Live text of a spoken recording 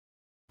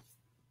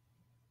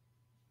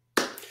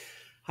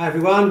Hi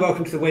everyone,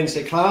 welcome to the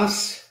Wednesday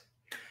class.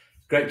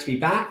 Great to be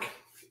back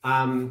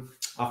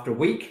after a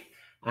week,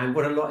 and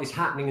what a lot is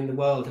happening in the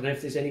world. I don't know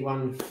if there's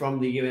anyone from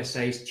the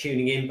USA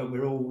tuning in, but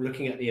we're all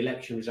looking at the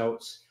election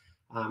results,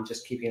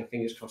 just keeping our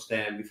fingers crossed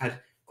there. And we've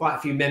had quite a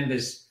few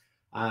members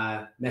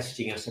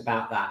messaging us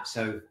about that,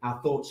 so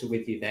our thoughts are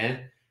with you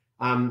there.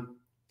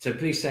 So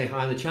please say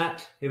hi in the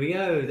chat. Here we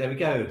go, there we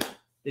go.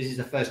 This is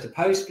the first to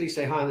post. Please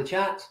say hi in the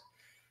chat.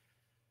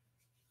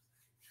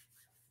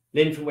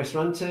 Lynn from West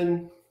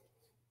Runton.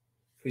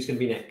 Who's going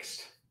to be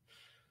next?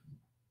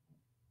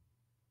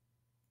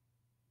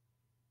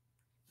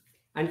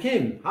 And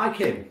Kim. Hi,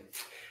 Kim.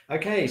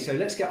 Okay, so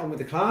let's get on with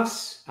the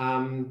class.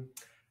 We're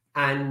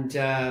going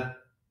to,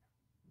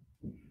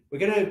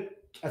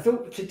 I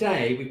thought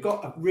today we've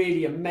got a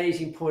really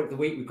amazing point of the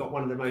week. We've got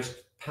one of the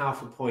most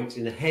powerful points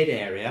in the head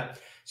area.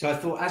 So I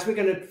thought as we're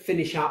going to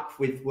finish up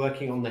with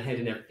working on the head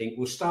and everything,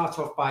 we'll start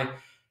off by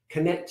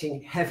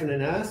connecting heaven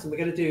and earth. And we're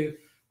going to do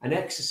an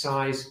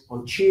exercise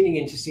on tuning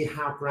in to see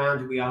how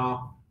grounded we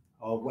are,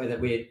 or whether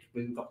we've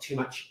got too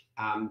much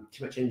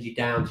energy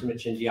down, too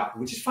much energy up.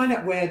 We'll just find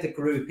out where the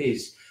group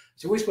is.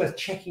 It's always worth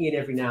checking in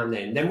every now and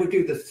then. Then we'll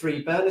do the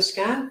 3 burner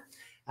scan,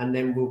 and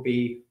then we'll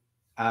be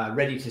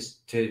ready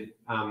to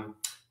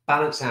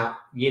balance out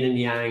yin and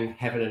yang,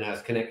 heaven and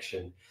earth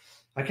connection.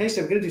 Okay,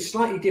 so we're going to do a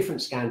slightly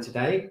different scan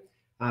today.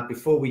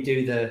 Before we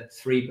do the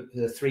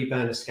three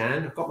burner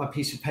scan, I've got my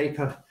piece of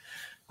paper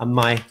and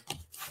my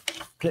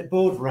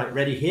clipboard right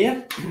ready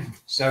here.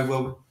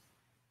 So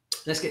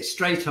let's get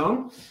straight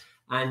on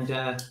and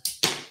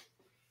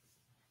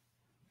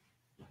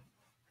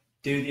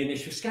do the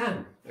initial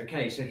scan.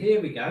 Okay, so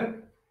here we go.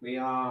 We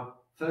are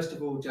first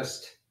of all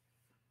just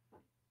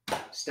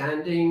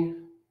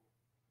standing,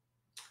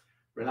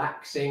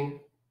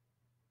 relaxing.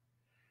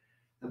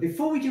 And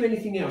before we do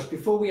anything else,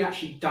 before we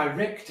actually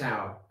direct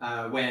our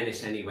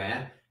awareness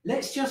anywhere,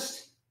 let's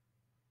just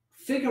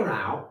figure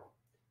out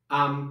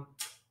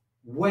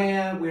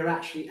where we're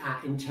actually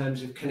at in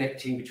terms of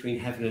connecting between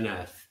heaven and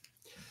earth.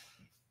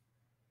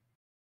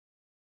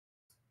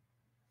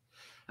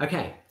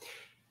 Okay,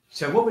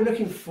 so what we're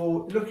looking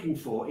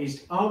for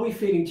is, are we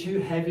feeling too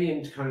heavy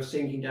and kind of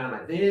sinking down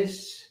like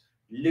this,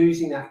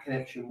 losing that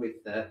connection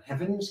with the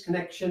heavens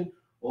connection,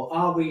 or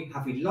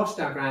have we lost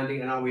our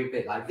grounding and are we a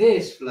bit like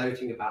this,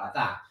 floating about like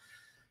that?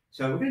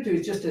 So what we're going to do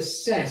is just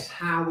assess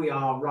how we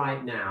are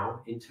right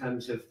now in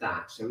terms of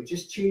that. So we're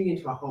just tuning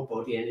into our whole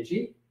body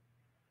energy,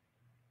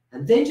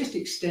 and then just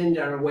extend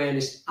our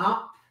awareness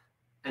up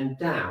and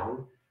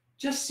down.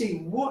 Just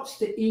see what's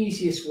the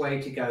easiest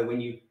way to go when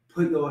you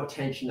put your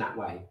attention that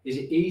way. Is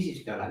it easy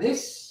to go like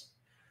this,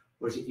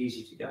 or is it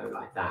easy to go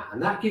like that?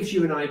 And that gives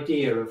you an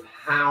idea of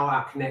how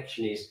our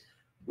connection is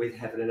with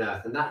heaven and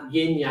earth. And that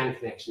yin yang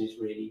connection is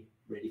really,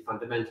 really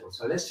fundamental.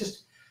 So let's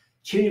just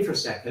tune in for a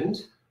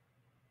second.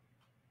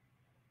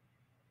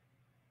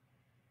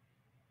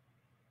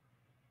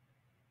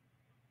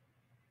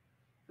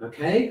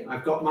 Okay,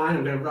 I've got mine.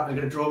 I'm going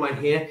to draw mine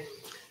here.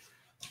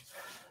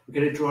 We're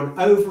going to draw an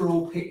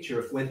overall picture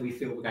of whether we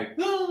feel we're going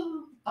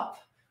up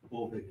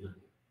or moving down.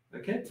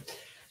 Okay,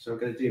 so I'm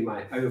going to do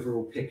my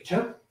overall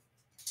picture.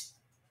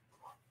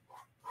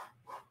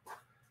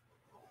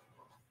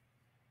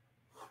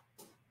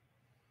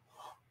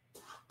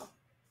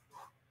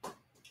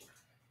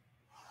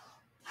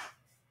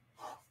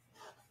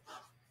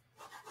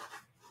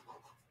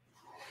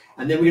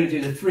 And then we're going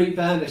to do the 3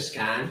 burner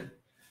scan.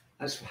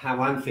 That's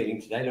how I'm feeling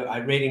today. Look, I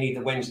really need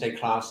the Wednesday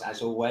class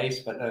as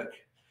always, but look,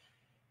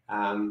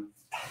 I'm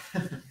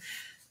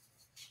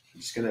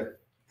just going to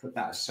put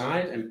that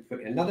aside and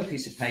put another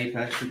piece of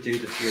paper to do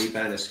the 3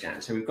 burner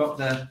scan. So we've got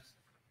the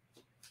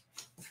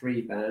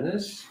 3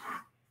 burners.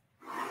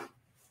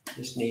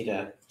 Just need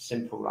a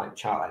simple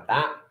chart like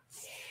that.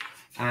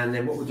 And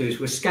then what we'll do is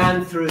we'll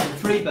scan through the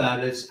 3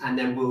 burners and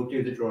then we'll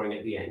do the drawing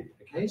at the end.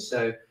 Okay,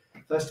 so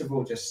first of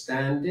all, just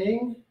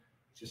standing.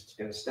 Just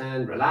going to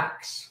stand,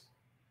 relax.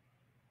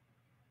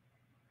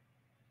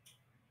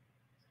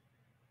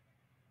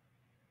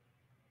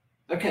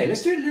 Okay,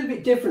 let's do it a little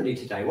bit differently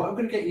today. What I'm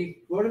going to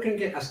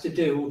get us to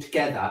do all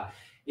together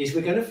is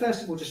we're going to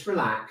first of all just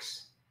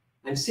relax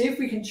and see if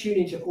we can tune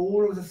into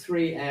all of the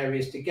 3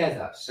 areas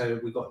together. So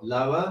we've got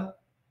lower,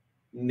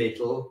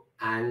 middle,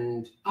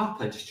 and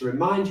upper. Just to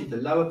remind you, the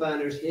lower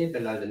burner is here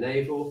below the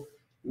navel,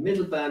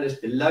 middle burner is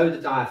below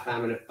the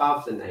diaphragm and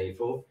above the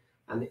navel,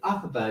 and the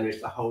upper burner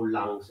is the whole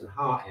lungs and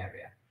heart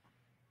area.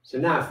 So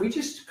now if we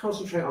just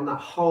concentrate on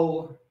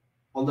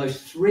on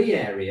those 3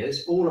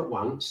 areas all at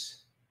once,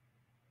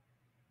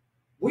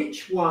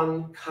 which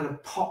one kind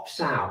of pops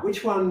out?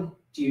 Which one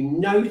do you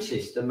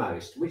notice the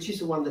most? Which is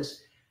the one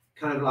that's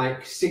kind of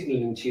like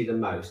signaling to you the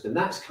most? And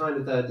that's kind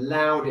of the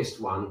loudest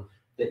one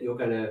that you're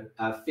going to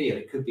feel.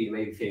 It could be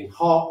maybe feeling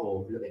hot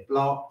or a little bit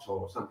blocked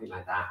or something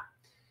like that.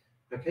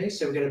 Okay,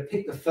 so we're going to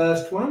pick the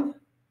first one.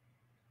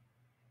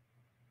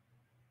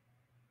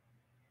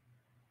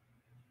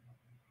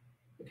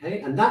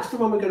 Okay, and that's the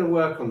one we're going to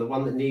work on, the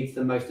one that needs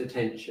the most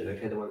attention.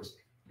 Okay, the one that's,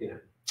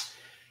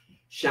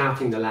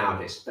 shouting the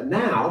loudest. But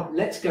now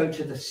let's go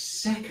to the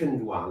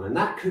second one, and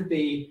that could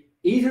be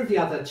either of the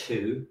other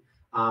two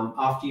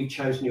after you've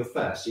chosen your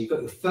first. So you've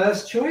got your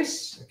first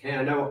choice. Okay,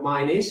 I know what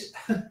mine is,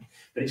 but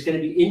it's going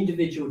to be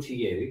individual to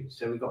you.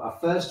 So we've got our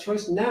first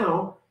choice.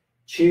 Now,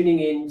 tuning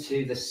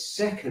into the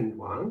second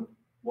one,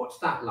 what's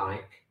that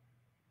like?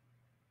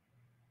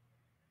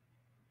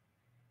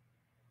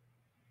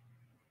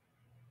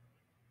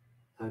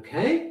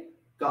 Okay,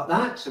 got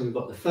that. So we've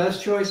got the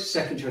first choice,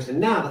 second choice, and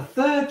now the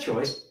third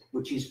choice,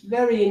 which is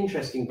very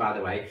interesting, by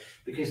the way,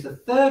 because the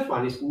third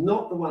one is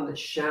not the one that's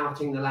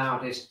shouting the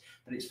loudest,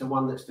 but it's the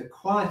one that's the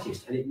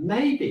quietest. And it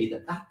may be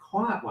that that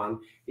quiet one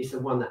is the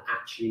one that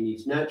actually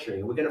needs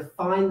nurturing. And we're going to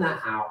find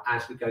that out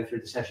as we go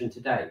through the session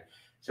today.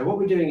 So what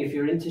we're doing, if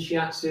you're into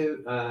Shiatsu,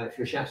 if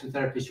you're a Shiatsu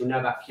therapist, you'll know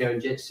about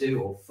Kyoin Jitsu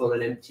or full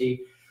and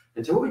empty.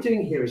 And so what we're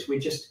doing here is we're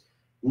just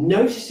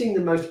noticing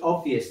the most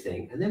obvious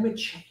thing, and then we're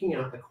checking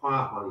out the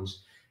quiet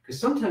ones, because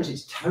sometimes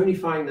it's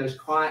tonifying those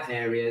quiet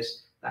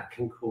areas that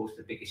can cause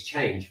the biggest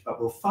change, but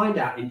we'll find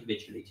out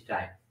individually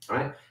today. All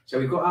right, so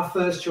we've got our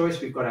first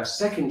choice, we've got our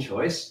second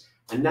choice,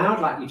 and now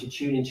I'd like you to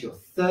tune into your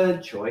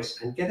third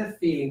choice and get a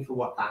feeling for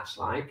what that's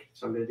like.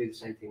 So I'm going to do the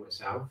same thing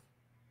myself.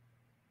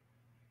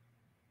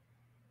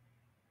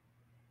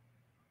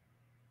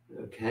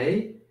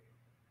 Okay.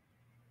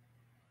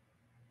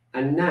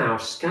 And now,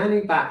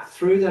 scanning back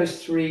through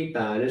those three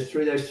burners,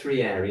 through those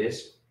three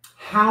areas,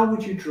 how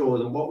would you draw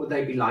them? What would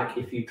they be like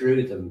if you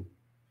drew them?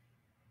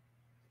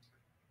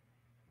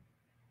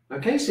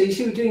 Okay, so you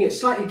see we're doing it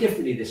slightly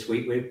differently this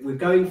week. We're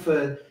going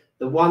for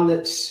the one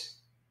that's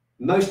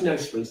most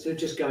noticeable. Instead of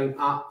just going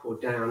up or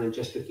down and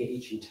just looking at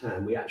each in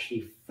turn, we're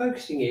actually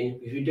focusing in,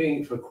 because we're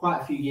doing it for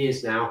quite a few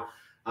years now.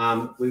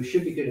 We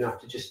should be good enough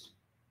to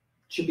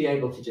should be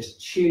able to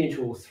just tune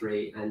into all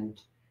three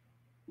and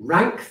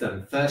rank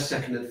them first,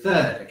 second, and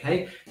third.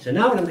 Okay, so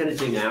now what I'm going to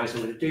do now is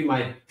I'm going to do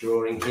my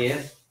drawing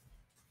here.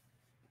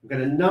 I'm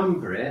going to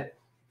number it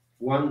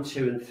 1,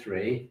 2, and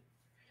 3,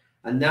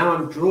 and now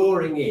I'm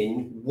drawing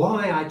in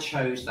why I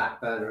chose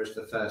that burner as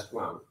the first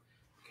one.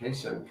 Okay,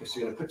 so I'm just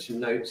going to put some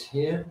notes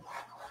here.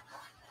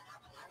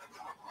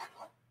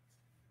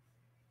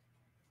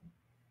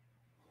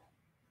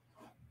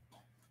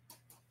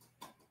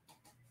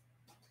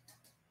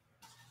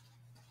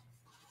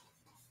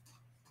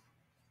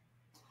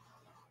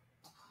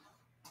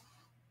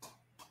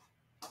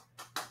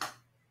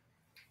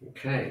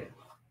 Okay.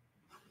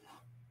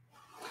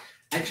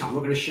 Excellent. I'm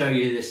not going to show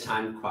you this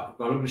time quite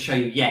well. I'm not going to show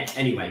you yet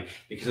anyway,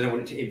 because I don't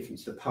want it to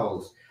influence the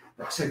polls.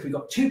 So if we've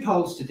got 2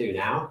 polls to do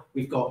now,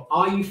 we've got,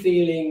 are you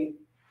feeling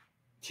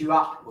 2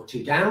 up or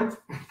 2 down?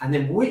 And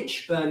then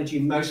which burner do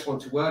you most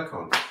want to work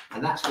on?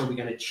 And that's where we're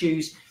going to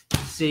choose to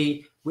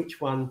see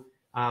which one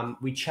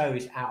we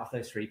chose out of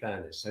those 3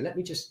 burners. So let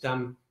me just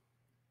find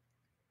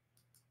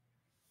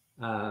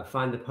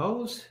the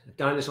polls.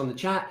 Dinah's on the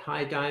chat.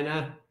 Hi,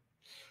 Dinah.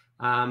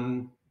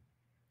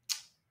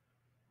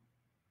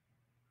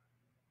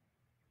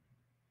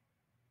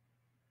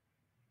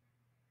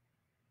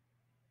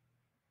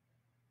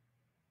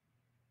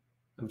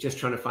 I'm just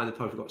trying to find the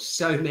polls. We've got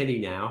so many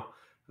now.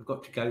 I've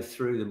got to go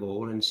through them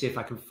all and see if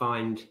I can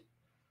find.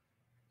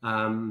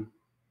 Oh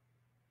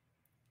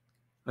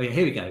yeah,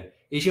 here we go.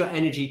 Is your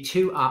energy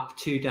 2 up,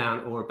 2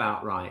 down, or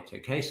about right?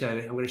 Okay, so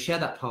I'm going to share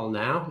that poll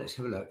now. Let's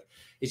have a look.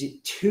 Is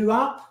it 2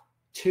 up,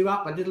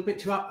 a little bit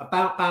 2 up,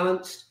 about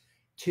balanced,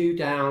 2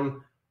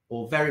 down,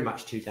 or very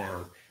much 2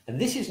 down? And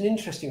this is an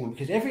interesting one,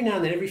 because every now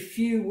and then, every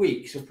few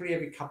weeks, or probably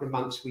every couple of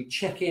months, we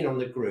check in on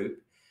the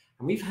group,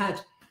 and we've had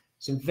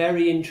some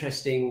very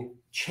interesting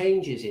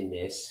changes in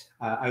this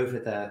over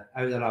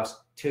the last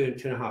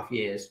 2.5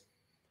 years.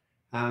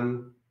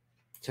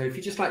 So if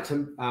you'd just like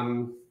to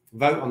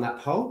vote on that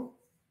poll,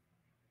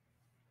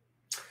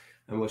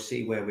 and we'll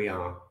see where we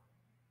are.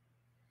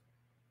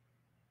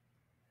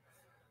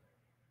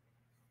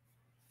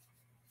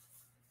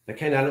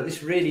 Okay, now look, this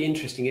is really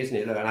interesting, isn't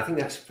it? Look, and I think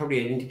that's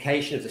probably an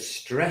indication of the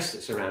stress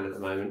that's around at the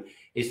moment,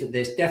 is that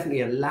there's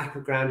definitely a lack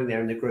of grounding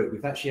there in the group.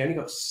 We've actually only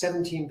got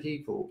 17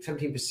 people,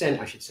 17%,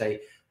 I should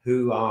say,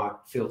 who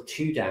feel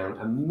 2 down,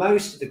 and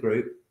most of the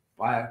group,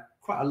 by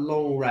quite a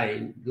long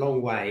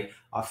way,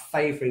 are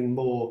favouring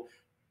more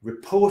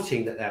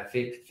reporting that they're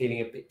feeling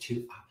a bit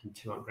 2 up and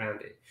 2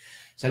 ungrounded.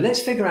 So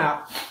let's figure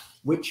out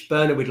which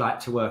burner we'd like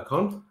to work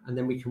on, and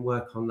then we can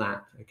work on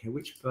that. Okay,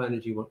 which burner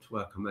do you want to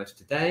work on most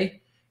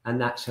today?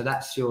 And so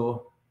that's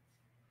your.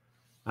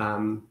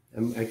 And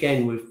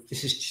again,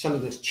 this is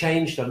something that's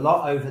changed a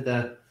lot over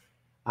the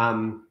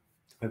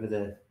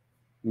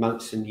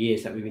months and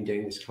years that we've been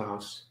doing this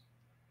class.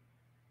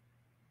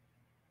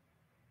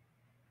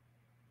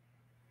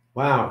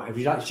 Wow, if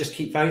you'd like to just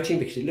keep voting,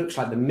 because it looks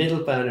like the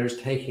middle burner is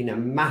taking a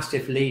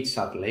massive lead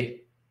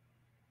suddenly,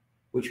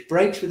 which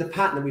breaks with the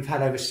pattern that we've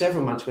had over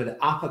several months where the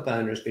upper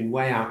burner has been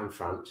way out in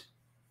front.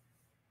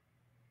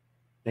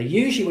 Now,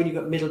 usually when you've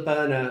got middle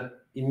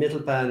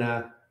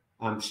burner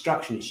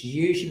obstruction, it's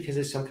usually because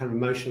there's some kind of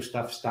emotional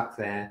stuff stuck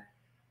there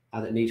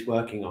that needs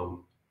working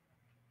on.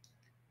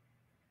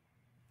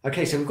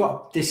 Okay, so we've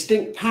got a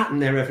distinct pattern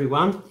there,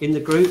 everyone, in the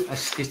group, a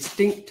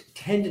distinct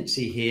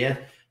tendency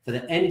here for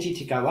the energy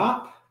to go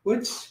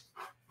upwards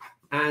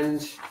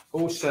and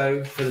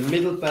also for the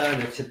middle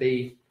burner to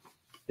be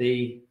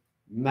the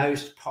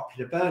most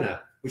popular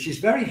burner, which is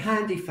very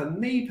handy for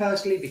me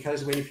personally,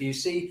 because if you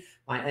see,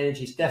 my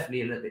energy is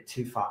definitely a little bit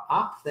too far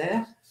up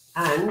there.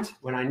 And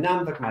when I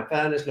numbered my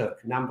burners,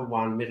 look, number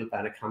 1 middle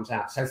burner comes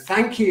out. So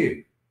thank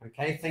you.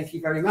 Okay, thank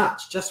you very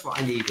much. Just what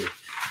I needed.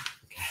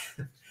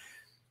 Okay.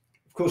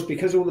 Of course,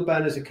 because all the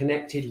burners are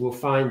connected, we'll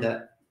find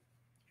that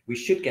we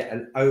should get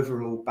an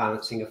overall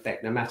balancing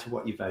effect no matter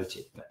what you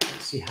voted. But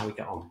let's see how we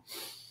get on.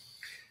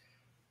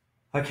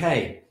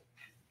 Okay.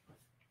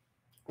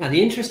 Now,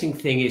 the interesting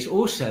thing is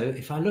also,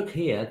 if I look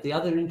here, the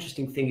other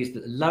interesting thing is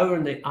that the lower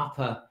and the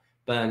upper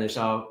burners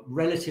are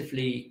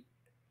relatively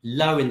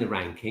low in the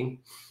ranking.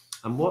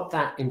 And what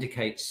that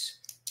indicates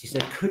is they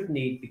could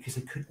need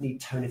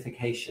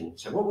tonification.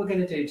 So what we're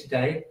going to do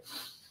today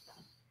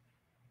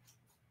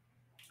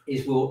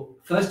is we'll,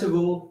 first of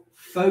all,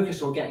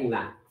 focus on getting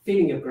that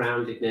feeling of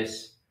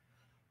groundedness.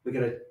 We're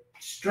going to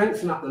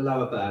strengthen up the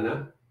lower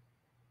burner,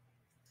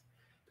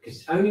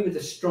 because it's only with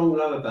a strong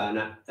lower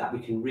burner that we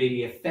can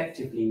really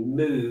effectively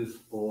move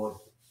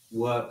or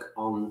work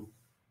on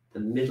the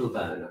middle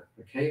burner.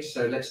 Okay,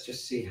 so let's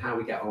just see how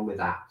we get on with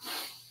that.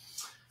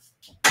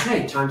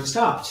 Okay, time to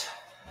start.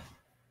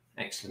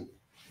 Excellent.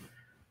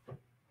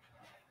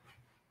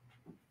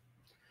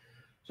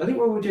 So I think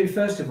what we'll do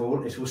first of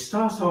all is we'll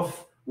start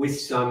off with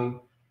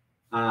some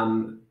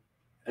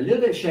a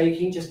little bit of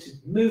shaking, just to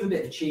move a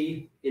bit of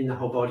Qi in the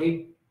whole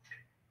body.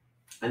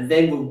 And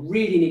then we'll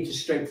really need to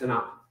strengthen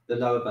up the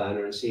lower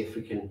burner and see if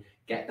we can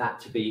get that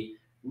to be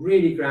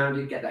really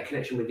grounded, get that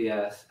connection with the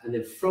earth. And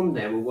then from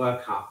there, we'll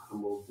work up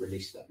and we'll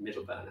release that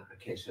middle burner.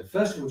 Okay, so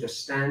first of all,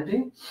 just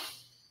standing.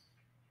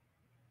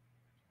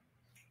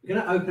 We're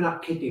going to open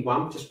up kidney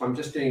 1. I'm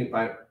just doing it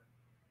by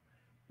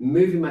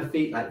moving my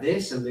feet like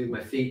this and moving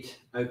my feet,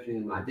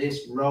 opening them like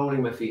this,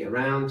 rolling my feet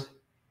around.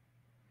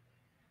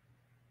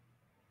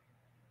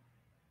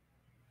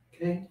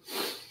 Okay.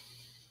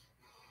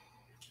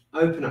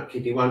 Open up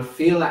kidney 1,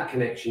 feel that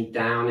connection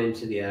down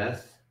into the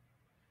earth.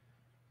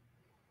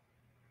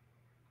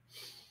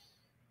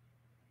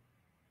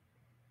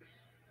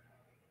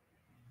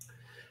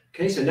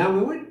 Okay, so now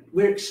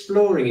we're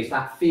exploring is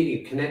that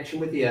feeling of connection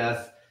with the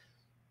earth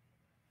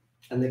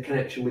and the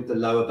connection with the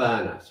lower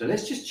burner. So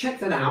let's just check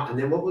that out, and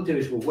then what we'll do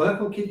is we'll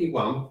work on kidney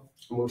 1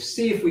 and we'll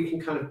see if we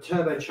can kind of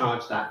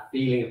turbocharge that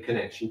feeling of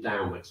connection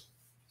downwards.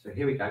 So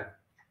here we go.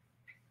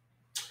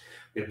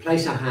 We're going to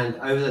place our hand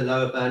over the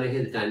lower burner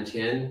here, the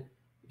dantian,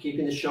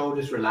 keeping the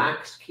shoulders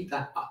relaxed. Keep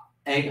that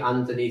egg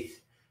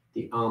underneath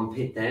the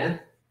armpit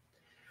there.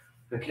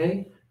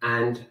 Okay,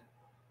 and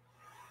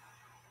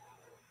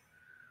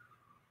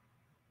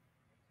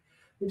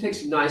we'll take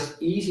some nice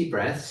easy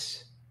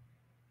breaths,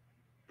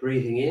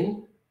 breathing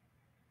in.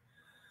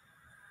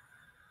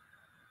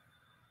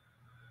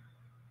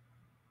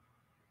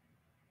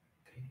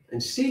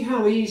 And see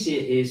how easy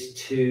it is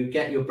to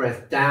get your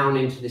breath down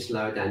into this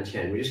lower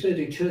dantian. We're just going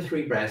to do 2 or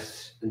 3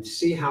 breaths and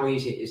see how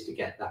easy it is to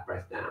get that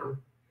breath down.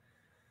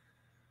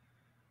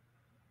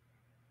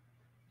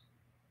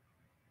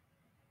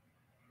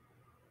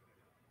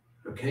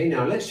 Okay,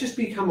 now let's just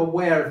become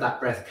aware of that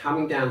breath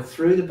coming down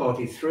through the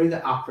body, through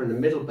the upper and the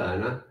middle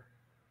burner,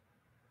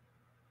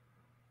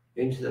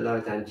 into the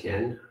lower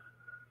dantian.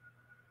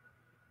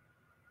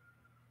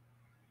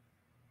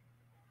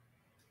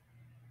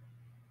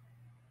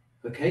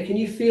 Okay, can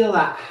you feel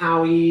that,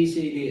 how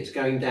easily it's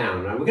going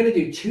down? Now, we're going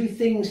to do 2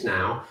 things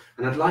now,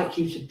 and I'd like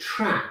you to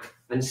track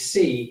and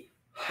see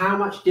how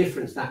much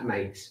difference that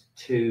makes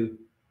to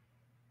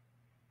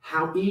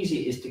how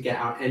easy it is to get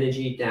our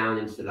energy down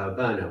into the lower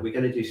burner. We're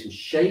going to do some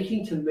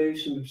shaking to move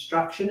some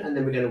obstruction, and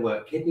then we're going to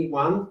work kidney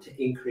 1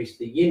 to increase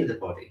the yin of the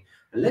body.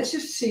 And let's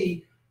just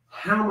see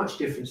how much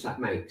difference that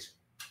makes.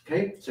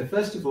 Okay, so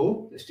first of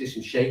all, let's do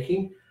some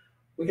shaking.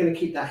 We're going to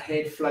keep that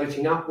head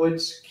floating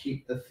upwards,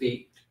 keep the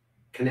feet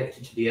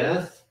connected to the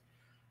earth,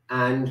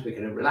 and we're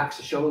going to relax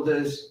the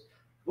shoulders.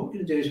 What we're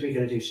going to do is we're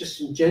going to do just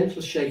some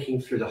gentle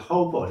shaking through the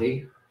whole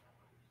body.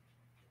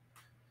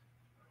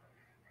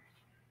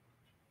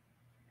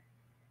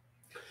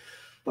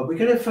 But we're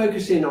going to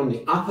focus in on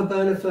the upper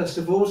burner first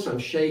of all. So I'm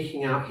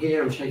shaking out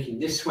here, I'm shaking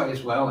this way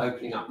as well,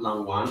 opening up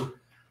lung 1.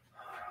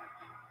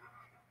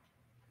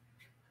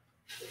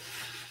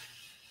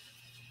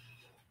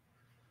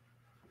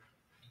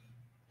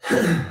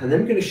 And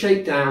then we're going to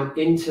shake down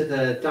into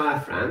the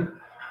diaphragm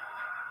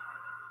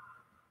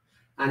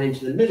and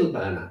into the middle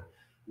burner.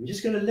 I'm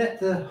just going to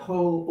let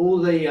all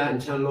the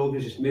internal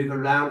organs just move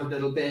around a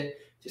little bit,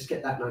 just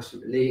get that nice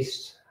and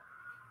released.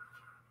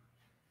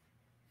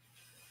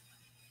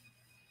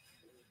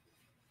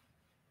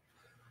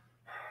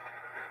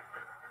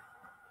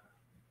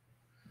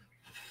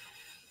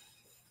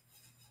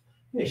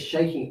 We're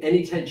shaking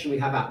any tension we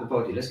have out of the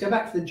body. Let's go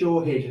back to the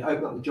jaw here, just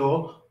open up the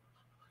jaw,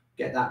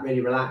 get that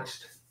really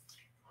relaxed.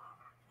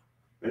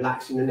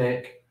 Relaxing the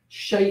neck,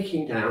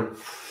 shaking down,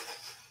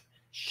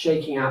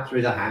 shaking out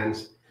through the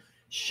hands,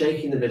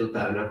 shaking the middle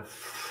burner.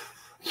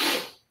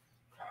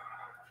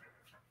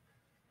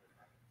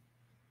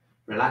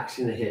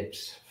 Relaxing the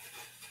hips.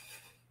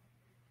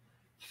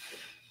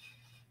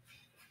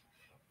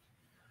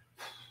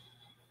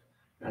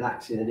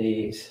 Relaxing the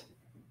knees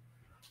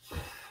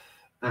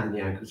and the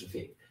ankles of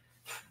feet.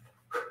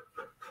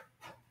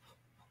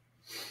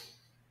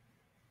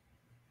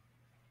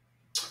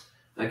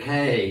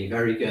 Okay,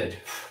 very good.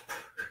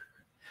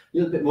 A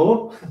little bit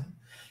more,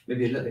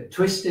 maybe a little bit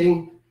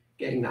twisting,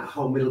 getting that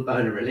whole middle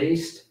boner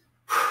released.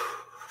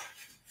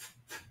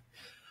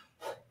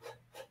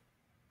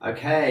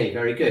 Okay,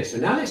 very good. So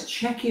now let's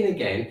check in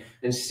again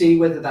and see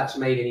whether that's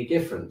made any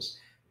difference.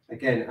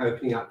 Again,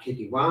 opening up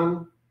kidney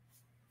 1,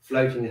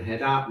 floating the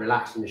head up,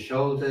 relaxing the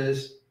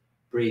shoulders,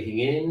 breathing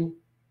in.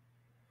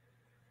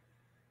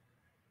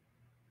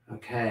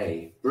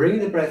 Okay, bring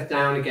the breath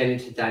down again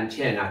into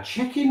dantian. Now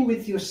check in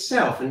with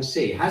yourself and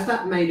see, has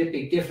that made a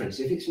big difference?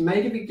 If it's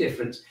made a big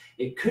difference,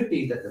 it could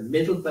be that the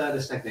middle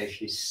burner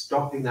stagnation is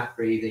stopping that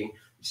breathing,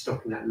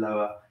 stopping that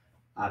lower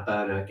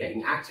burner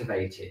getting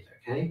activated,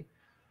 okay?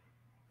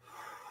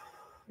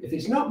 If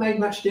it's not made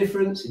much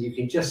difference and you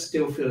can just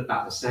still feel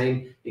about the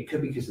same, it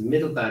could be because the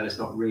middle burner is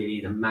not really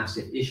the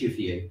massive issue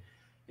for you.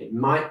 It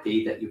might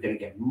be that you're going to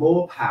get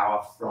more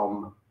power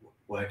from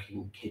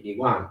working kidney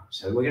 1.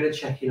 So we're going to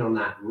check in on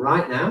that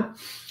right now.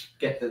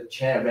 Get the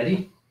chair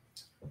ready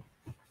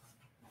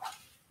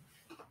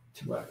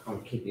to work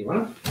on kidney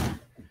 1.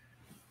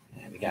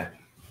 There we go.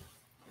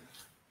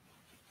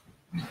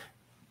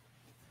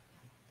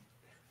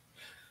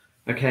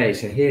 Okay,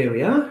 so here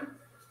we are.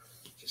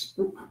 Just,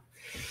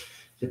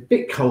 it's a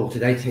bit cold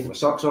today. Take my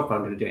socks off.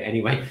 I'm going to do it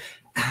anyway.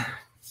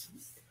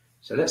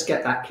 So let's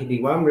get that kidney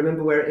 1.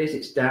 Remember where it is.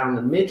 It's down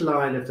the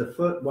midline of the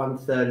foot,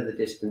 1/3 of the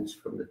distance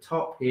from the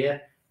top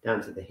here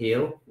down to the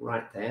heel,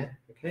 right there.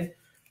 Okay,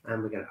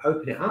 and we're going to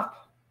open it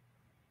up.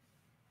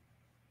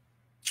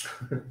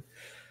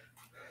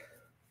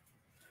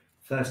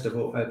 First of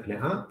all, open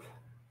it up.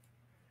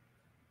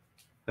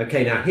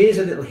 Okay, now here's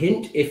a little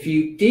hint. If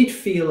you did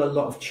feel a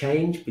lot of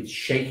change with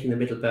shaking the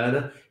middle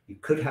burner, you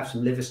could have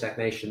some liver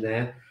stagnation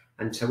there.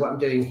 And so what I'm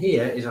doing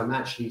here is I'm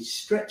actually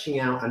stretching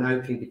out and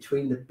opening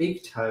between the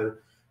big toe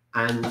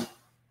and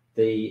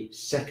the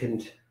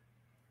second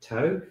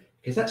toe,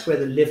 because that's where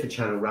the liver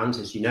channel runs.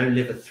 As you know,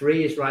 liver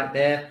 3 is right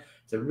there.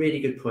 It's a really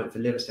good point for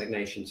liver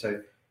stagnation.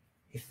 So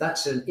if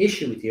that's an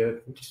issue with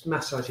you, just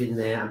massage in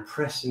there and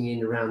pressing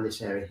in around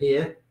this area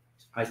here.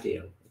 It's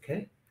ideal,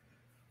 okay?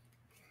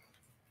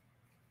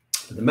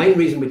 But the main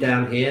reason we're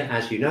down here,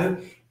 as you know,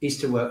 is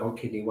to work on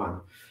kidney 1.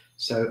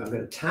 So I'm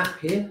going to tap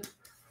here,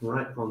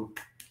 right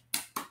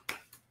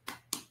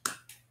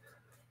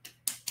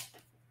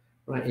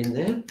in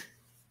there.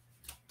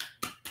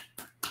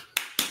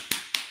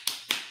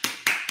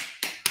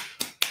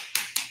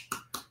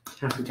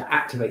 Tapping to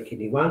activate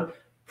kidney 1,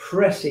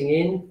 pressing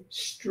in,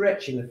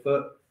 stretching the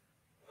foot,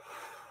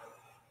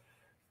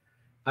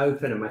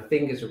 open, and my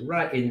fingers are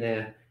right in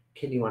there.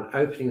 Kidney 1,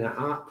 opening that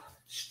up,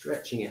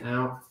 stretching it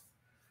out.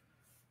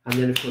 And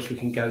then, of course, we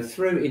can go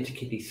through into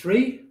kidney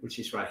 3, which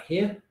is right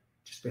here,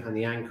 just behind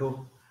the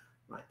ankle,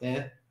 right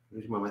there.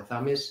 This is where my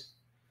thumb is,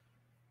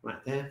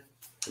 right there.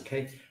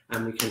 Okay,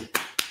 and we can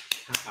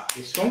tap up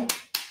this way.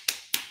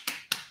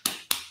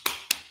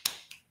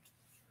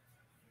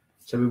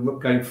 So we're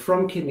going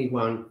from kidney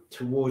 1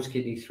 towards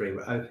kidney 3.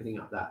 We're opening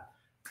up that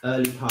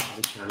early part of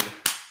the channel.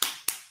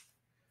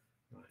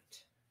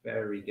 Right,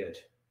 very good.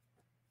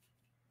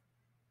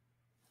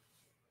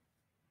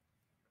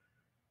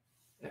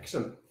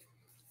 Excellent.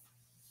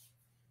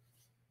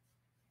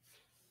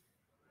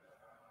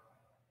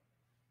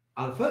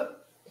 Other foot,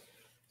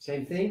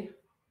 same thing.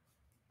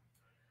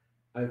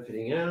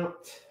 Opening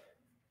out,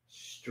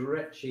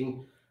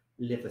 stretching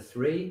liver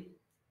 3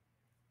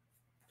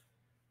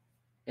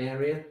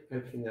 area,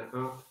 opening that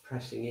up,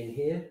 pressing in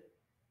here.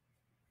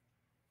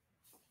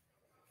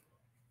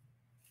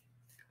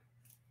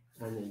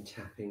 And then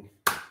tapping.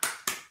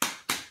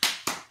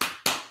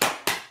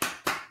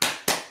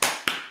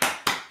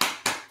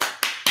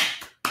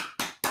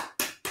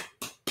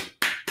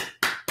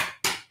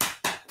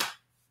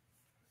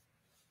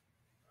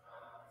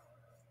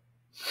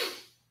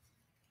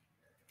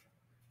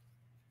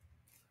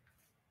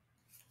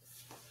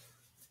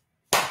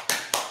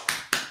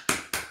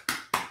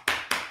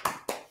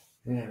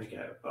 There we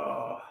go.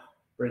 Oh,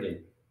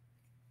 brilliant.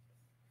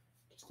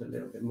 Just a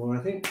little bit more, I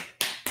think.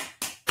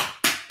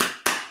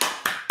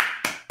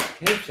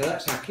 Okay, so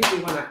that's our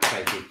kidney 1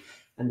 activated.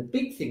 And the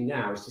big thing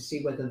now is to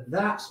see whether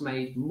that's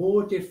made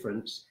more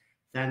difference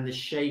than the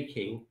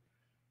shaking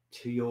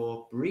to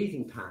your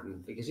breathing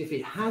pattern. Because if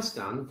it has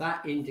done,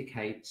 that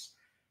indicates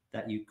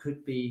that you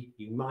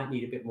might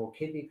need a bit more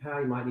kidney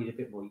power, you might need a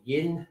bit more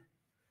yin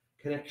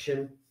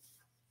connection.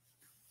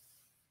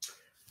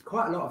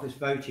 Quite a lot of us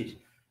voted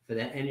for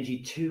their energy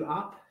 2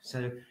 up. So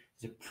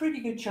there's a pretty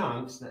good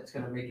chance that it's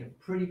going to make a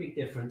pretty big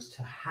difference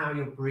to how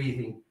your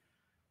breathing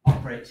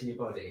operates in your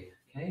body.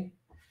 Okay,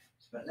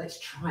 so, but let's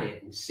try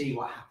it and see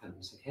what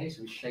happens. Okay,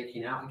 so we're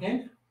shaking out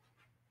again.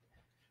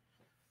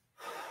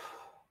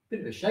 Bit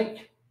of a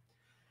shake.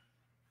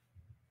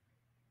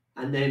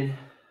 And then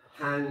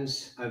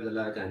hands over the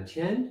lower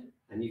dantian.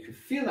 And you can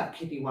feel that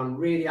kidney 1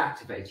 really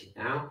activated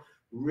now,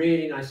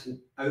 really nice and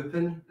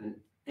open and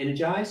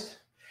energized.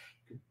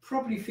 You can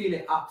probably feel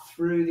it up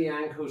through the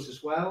ankles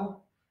as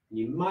well. And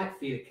you might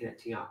feel it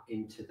connecting up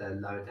into the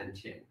lower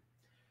dantian.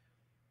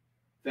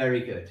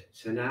 Very good.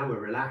 So now we're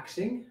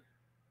relaxing.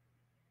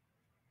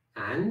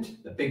 And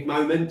the big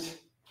moment,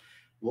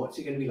 what's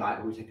it going to be like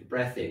when we take a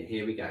breath in?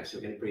 Here we go. So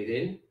we're going to breathe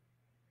in.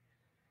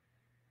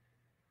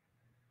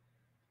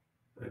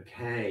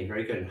 Okay,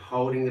 very good. And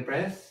holding the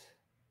breath.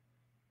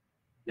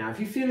 Now, if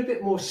you feel a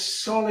bit more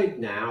solid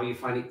now, you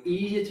find it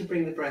easier to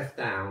bring the breath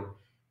down.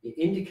 It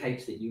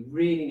indicates that you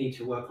really need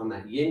to work on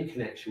that yin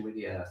connection with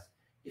the earth.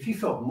 If you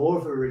felt more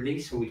of a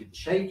release when we did the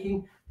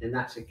shaking, then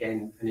that's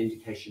again an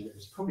indication that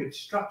there's probably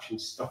obstruction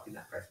stopping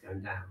that breath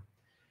going down.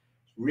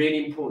 It's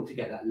really important to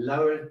get that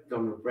lower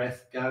abdominal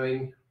breath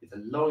going with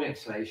the long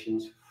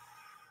exhalations,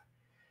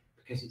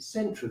 because it's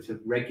central to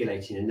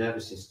regulating the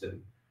nervous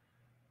system.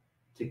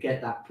 To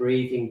get that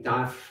breathing,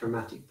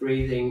 diaphragmatic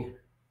breathing,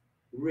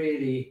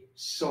 really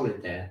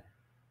solid there.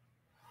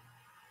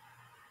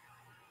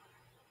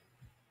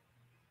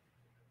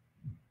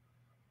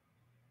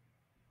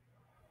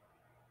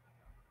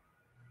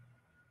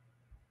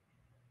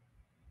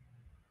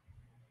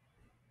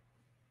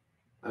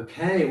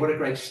 Okay, what a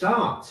great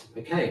start.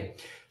 Okay,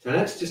 so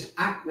let's just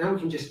now we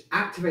can just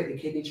activate the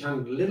kidney channel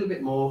a little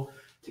bit more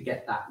to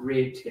get that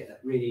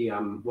really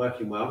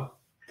working well.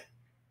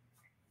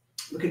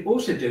 What we can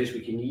also do is we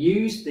can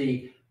use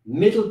the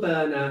middle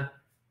burner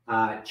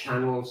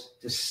channels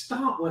to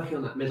start working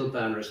on that middle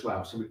burner as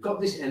well. So we've got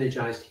this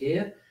energized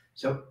here.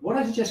 So what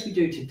I suggest we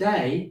do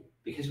today,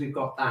 because we've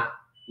got that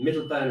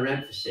middle burner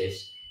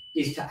emphasis,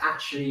 is to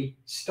actually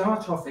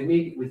start off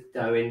immediately with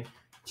going,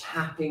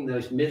 tapping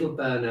those middle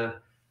burner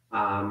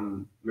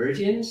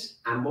meridians.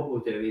 And what we'll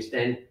do is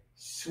then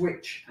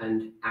switch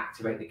and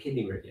activate the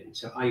kidney meridian.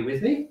 So are you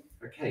with me?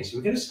 Okay, so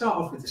we're going to start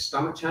off with the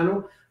stomach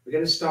channel. We're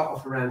going to start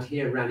off around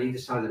here, around either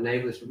side of the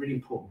navel. It's a really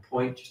important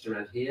point, just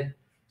around here.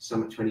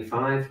 Stomach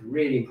 25,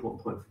 really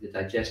important point for the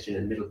digestion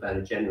and middle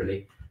burner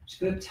generally.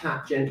 Just going to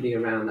tap gently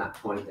around that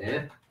point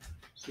there.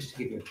 Just to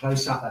give you a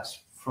close up,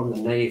 that's from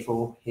the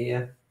navel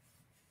here.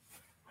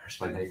 Where's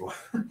my navel?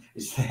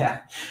 It's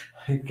there.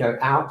 Go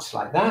out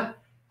like that,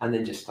 and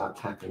then just start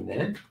tapping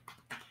there.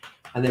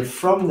 And then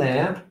from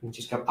there, we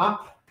just go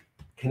up,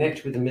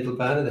 connect with the middle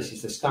burner. This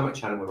is the stomach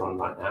channel we're on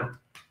right now.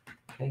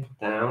 Okay,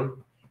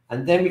 down.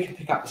 And then we can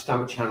pick up the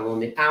stomach channel on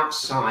the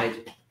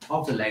outside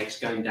of the legs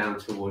going down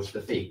towards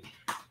the feet.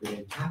 We're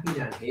then tapping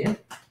down here.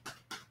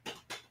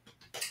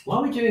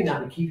 While we're doing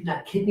that, we're keeping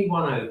that kidney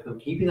one open,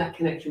 keeping that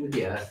connection with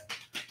the earth.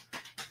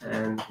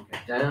 And we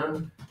go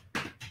down.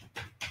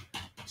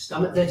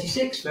 Stomach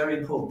 36, very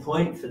important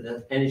point for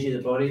the energy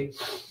of the body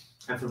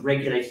and for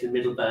regulating the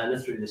middle burner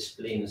through the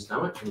spleen and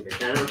stomach. And we go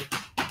down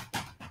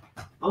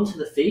onto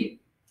the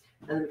feet,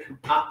 and then we come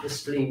up the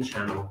spleen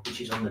channel,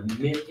 which is on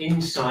the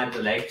inside of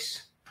the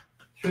legs,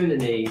 through the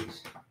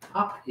knees,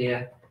 up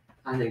here,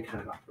 and then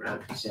kind of up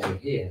around this area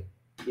here.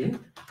 Yeah?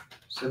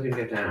 So we're going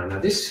to go down. Now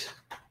this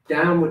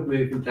downward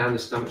movement down the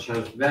stomach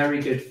channel is very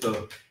good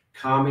for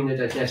calming the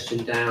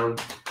digestion down,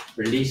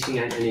 releasing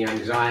any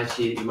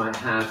anxiety that you might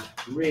have.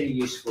 Really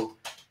useful.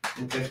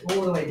 And goes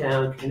all the way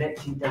down,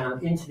 connecting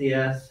down into the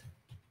earth,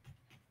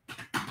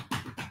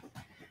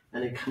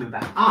 and then coming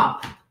back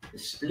up. The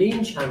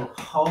spleen channel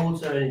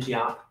holds our energy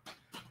up,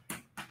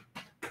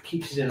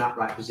 keeps us in an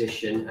upright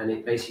position, and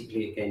it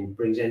basically again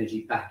brings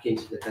energy back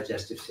into the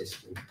digestive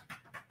system.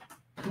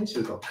 Okay, so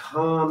we've got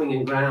calming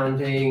and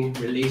grounding,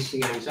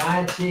 releasing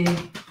anxiety,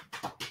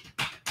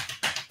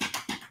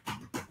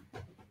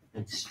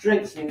 and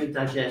strengthening the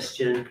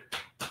digestion,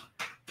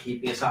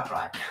 keeping us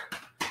upright.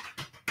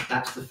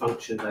 That's the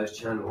function of those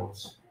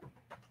channels.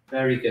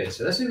 Very good.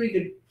 So that's a really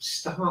good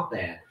start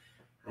there.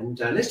 And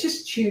let's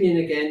just tune in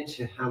again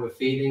to how we're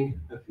feeling,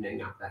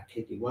 opening up that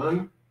kidney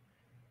one,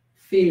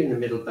 feeling the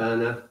middle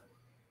burner.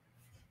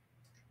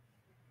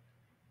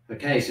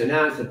 Okay, so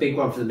now it's the big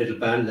one for the middle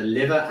burner, the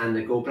liver and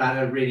the gall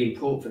bladder, really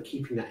important for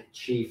keeping that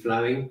qi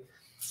flowing.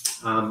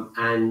 We're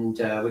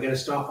going to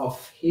start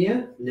off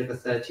here, liver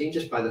 13,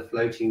 just by the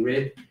floating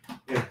rib.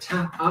 We're going to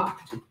tap up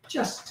to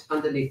just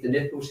underneath the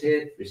nipples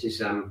here, which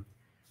is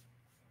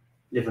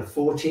liver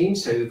 14.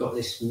 So we've got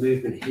this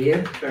movement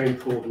here, very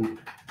important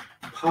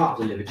part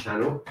of the liver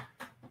channel.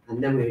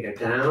 And then we're going to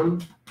go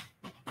down.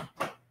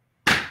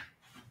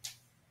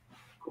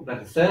 Gall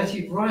bladder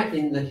 30, right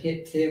in the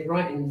hip here,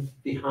 right in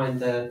behind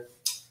the,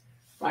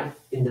 right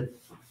in the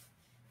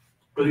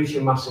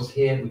gluteal muscles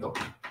here. We've got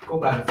gall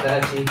bladder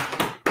 30,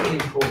 really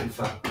important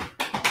for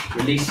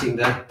releasing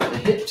the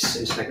hips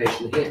and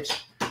stagnation of the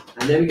hips.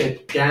 And then we go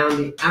down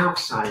the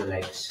outside of the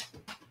legs.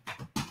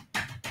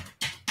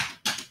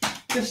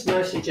 Just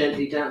nice and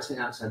gently down to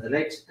the outside of the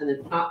legs, and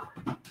then up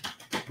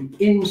the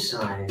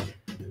inside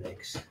of the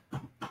legs.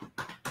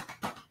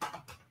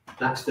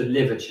 That's the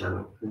liver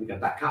channel. And we go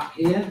back up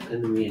here,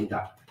 and then we end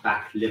up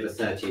back liver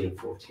 13 and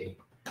 14.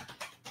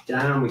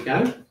 Down we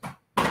go.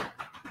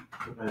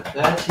 Around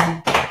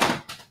 30.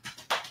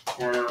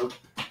 Down.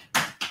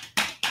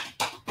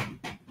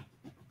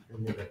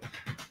 And liver.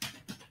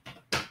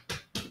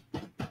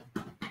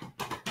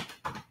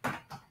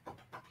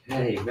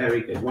 Okay,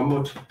 very good. One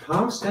more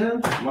pass down,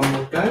 one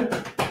more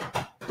go.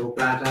 Gall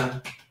bladder.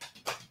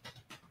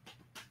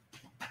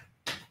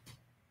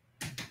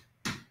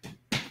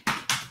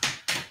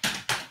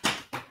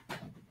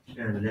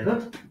 And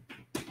liver.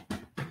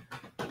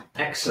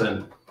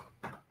 Excellent.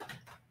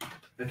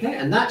 Okay,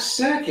 and that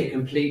circuit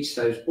completes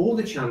all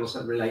the channels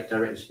that relate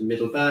directly to the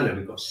middle burner.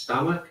 We've got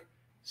stomach,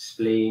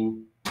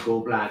 spleen,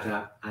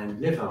 gallbladder, and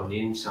liver on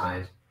the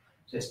inside.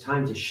 So it's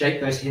time to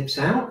shake those hips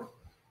out.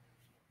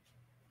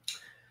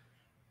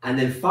 And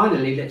then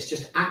finally, let's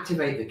just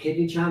activate the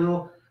kidney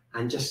channel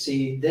and just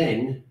see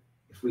then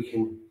if we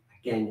can,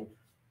 again,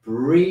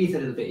 breathe a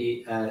little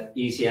bit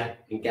easier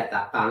and get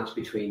that balance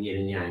between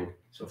yin and yang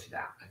sorted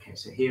out. Okay,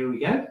 so here we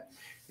go.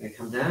 We're going to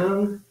come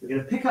down. We're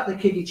going to pick up the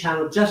kidney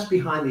channel just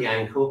behind the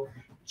ankle,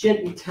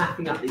 gently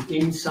tapping up the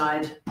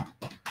inside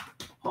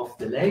of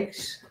the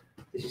legs.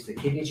 This is the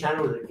kidney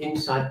channel, the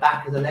inside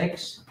back of the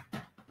legs.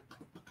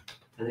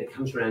 And it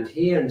comes around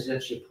here, and there's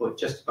actually a point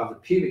just above the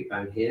pubic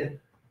bone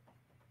here.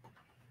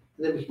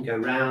 And then we can go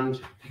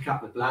round, pick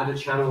up the bladder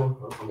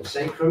channel on the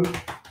sacrum,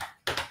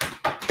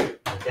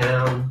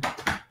 down,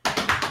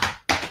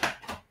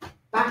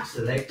 back to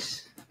the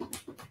legs,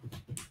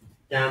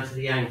 down to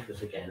the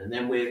ankles again. And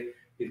then we've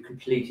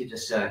completed a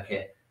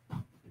circuit.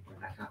 Go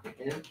back up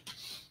again.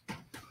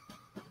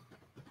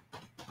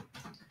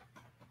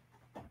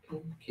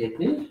 Okay,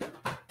 kidney,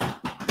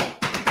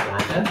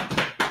 bladder,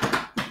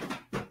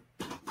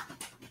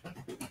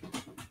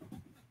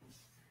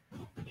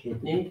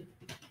 kidney,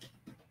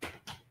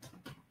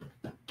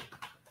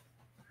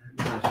 and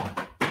bladder.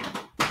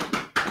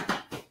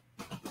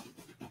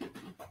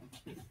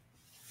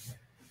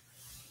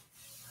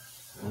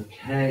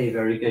 Okay,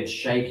 very good.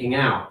 Shaking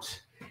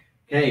out.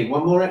 Okay,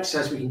 one more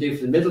exercise we can do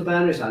for the middle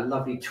burner is our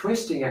lovely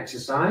twisting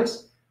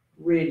exercise.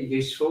 Really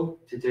useful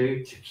to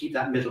do to keep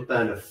that middle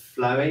burner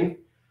flowing.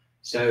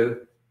 So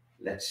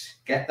let's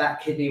get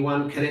that kidney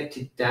one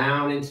connected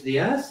down into the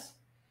earth.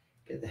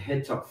 Get the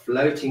head top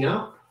floating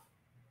up.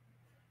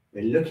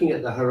 We're looking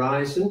at the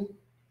horizon,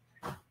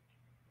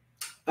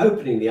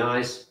 opening the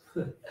eyes,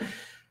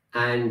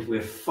 and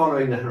we're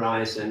following the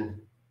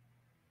horizon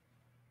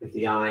with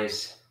the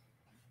eyes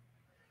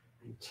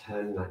and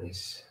turn like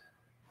this.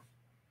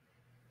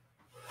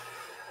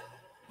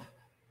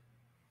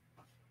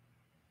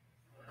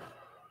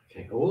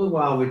 Okay, all the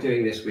while we're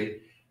doing this, we're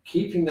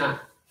keeping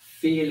that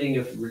feeling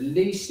of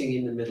releasing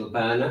in the middle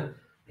burner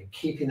and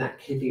keeping that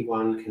kidney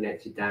one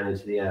connected down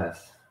into the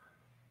earth.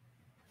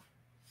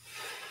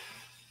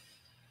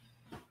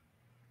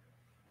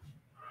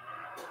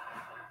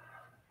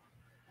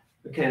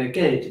 Okay, and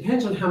again, it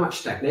depends on how much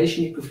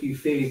stagnation you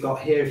feel you've got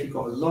here. If you've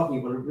got a lot and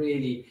you want to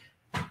really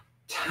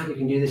tap, you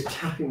can do this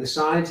tapping the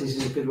sides. This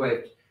is a good way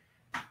of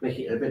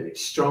making it a bit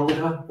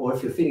stronger. Or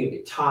if you're feeling a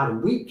bit tired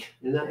and weak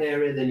in that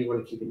area, then you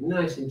want to keep it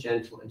nice and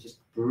gentle and just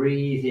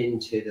breathe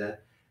into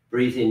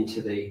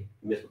the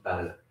middle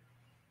burner.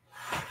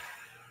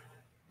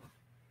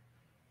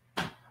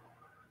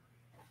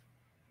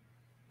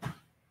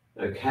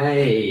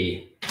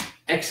 Okay,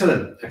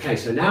 excellent. Okay,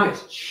 so now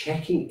it's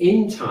checking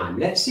in time.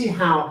 Let's see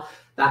how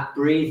that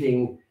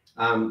breathing,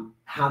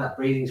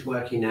 is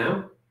working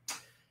now.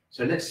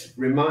 So let's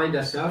remind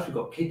ourselves, we've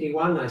got kidney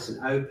one nice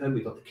and open.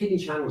 We've got the kidney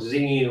channel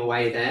zinging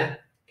away there.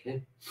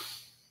 Okay,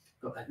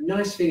 got that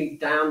nice feeling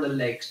down the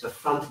legs, the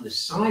front and the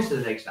sides of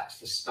the legs. That's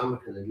the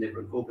stomach and the liver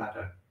and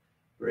gallbladder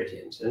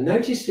meridians. And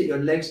notice that your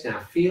legs now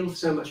feel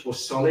so much more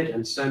solid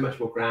and so much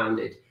more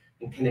grounded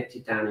and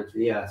connected down into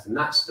the earth. And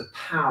that's the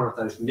power of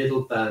those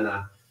middle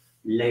burner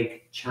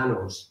leg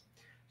channels.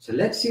 So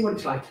let's see what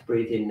it's like to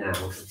breathe in now.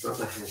 I'll drop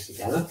my hands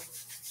together.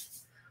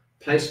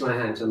 Place my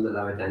hands on the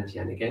lower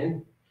dantian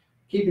again.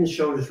 Keeping the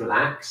shoulders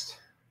relaxed,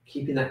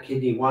 keeping that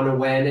kidney one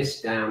awareness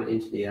down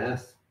into the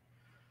earth.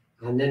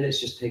 And then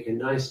let's just take a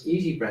nice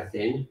easy breath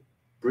in,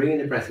 bringing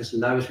the breath as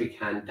low as we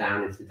can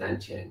down into the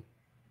dantian.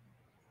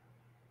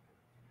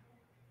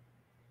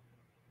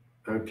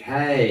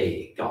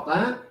 Okay, got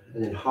that?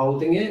 And then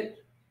holding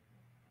it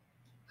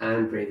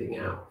and breathing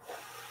out.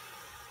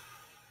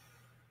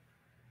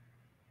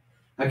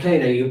 Okay,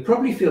 now you'll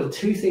probably feel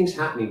two things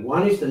happening.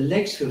 One is the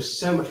legs feel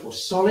so much more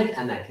solid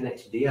and they're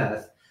connected to the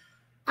earth.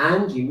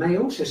 And you may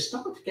also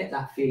start to get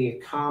that feeling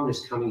of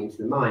calmness coming into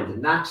the mind.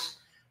 And that's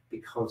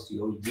because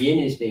your yin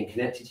is being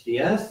connected to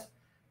the earth.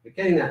 We're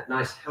getting that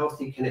nice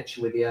healthy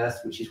connection with the earth,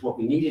 which is what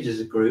we needed as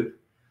a group,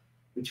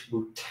 which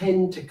will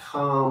tend to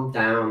calm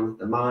down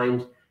the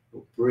mind,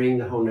 will bring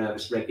the whole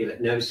nervous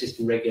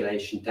system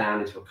regulation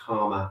down into a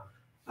calmer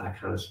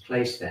kind of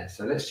place there.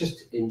 So let's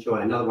just enjoy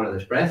another one of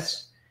those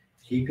breaths,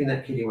 keeping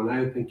that kidney one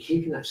open,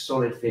 keeping that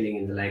solid feeling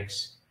in the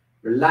legs,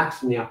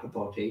 relaxing the upper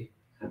body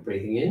and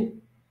breathing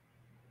in.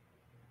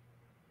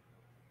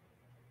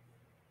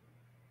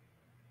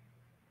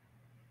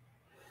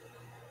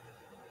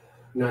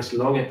 Nice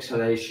long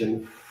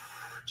exhalation,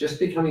 just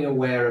becoming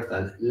aware of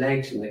the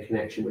legs and the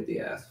connection with the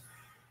earth.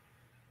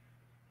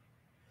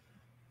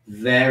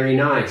 Very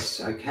nice.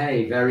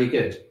 Okay, very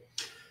good.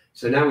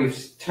 So now we've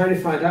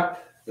tonified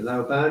up the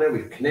lower burner,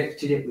 we've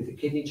connected it with the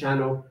kidney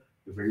channel,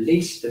 we've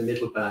released the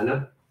middle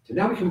burner So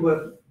now we can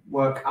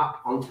work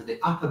up onto the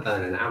upper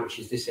burner now, which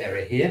is this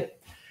area here.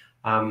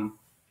 And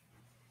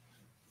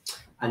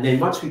then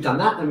once we've done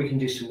that, then we can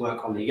do some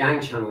work on the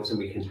yang channels and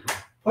we can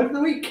have point of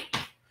the week.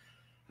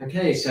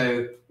 Okay,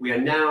 so we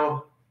are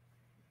now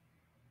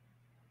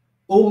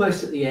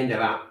almost at the end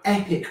of our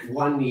epic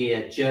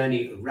 1-year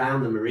journey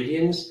around the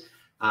meridians.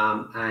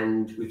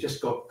 And we've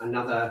just got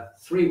another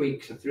 3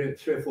 weeks, or three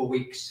or 4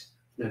 weeks,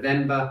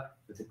 November,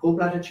 with the Gall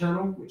Bladder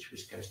channel, which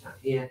goes down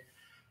here.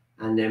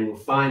 And then we'll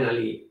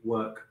finally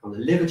work on the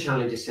liver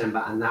channel in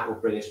December, and that will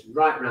bring us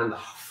right around the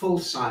full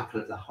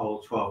cycle of the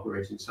whole 12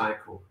 meridian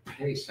cycle.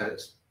 Okay, so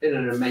it's been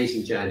an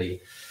amazing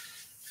journey.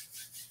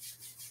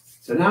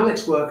 So now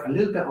let's work a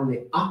little bit on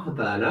the upper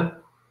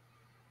burner.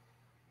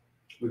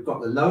 We've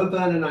got the lower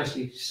burner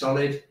nicely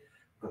solid.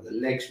 We've got the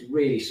legs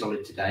really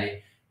solid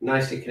today,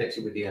 nicely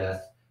connected with the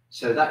earth.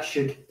 So that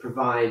should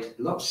provide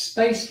a lot of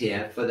space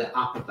here for the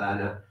upper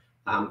burner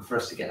for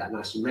us to get that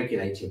nice and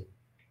regulated.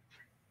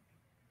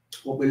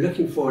 What we're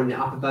looking for in the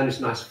upper burner is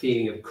a nice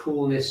feeling of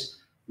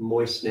coolness,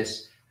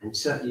 moistness, and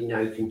certainly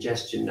no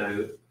congestion,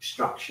 no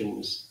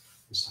obstructions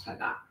and stuff like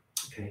that.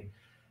 Okay,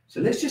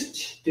 so let's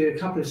just do a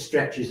couple of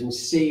stretches and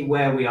see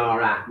where we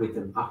are at with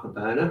the upper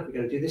burner. We're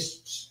going to do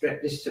this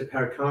stretch. This is a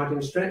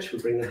pericardium stretch.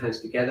 We'll bring the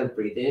hands together,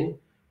 breathe in,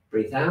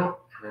 breathe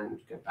out,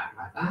 and go back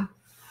like that.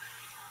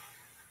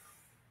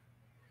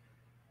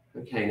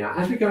 Okay, now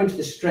as we go into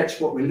the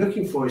stretch, what we're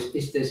looking for is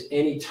if there's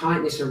any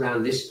tightness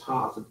around this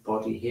part of the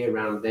body here,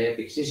 around there,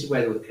 because this is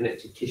where all the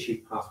connective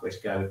tissue pathways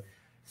go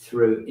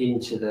through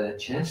into the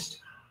chest.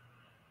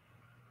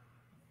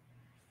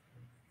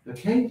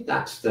 Okay,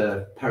 that's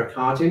the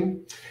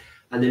pericardium.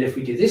 And then if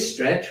we do this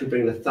stretch, we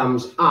bring the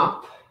thumbs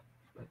up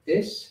like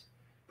this,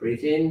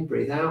 breathe in,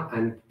 breathe out,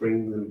 and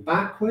bring them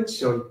backwards.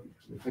 So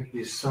if I give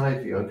you a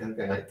side view, I'm going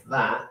to go like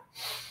that.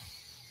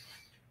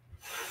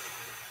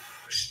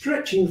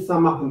 Stretching the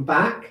thumb up and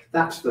back,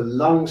 that's the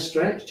lung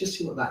stretch. Just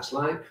see what that's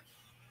like.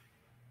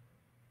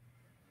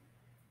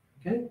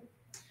 Okay.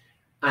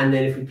 And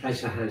then if we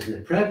place our hands in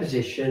the prayer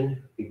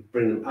position, we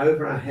bring them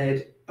over our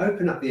head,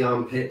 open up the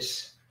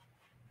armpits,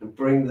 and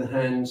bring the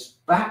hands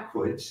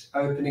backwards,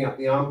 opening up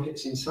the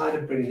armpits inside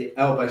and bringing the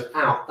elbows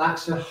out.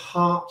 That's a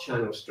heart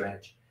channel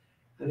stretch.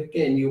 And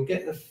again, you'll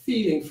get the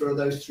feeling for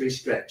those 3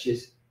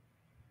 stretches.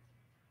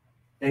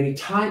 Any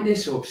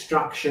tightness or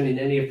obstruction in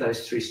any of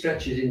those 3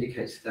 stretches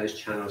indicates that those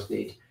channels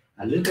need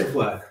a little bit of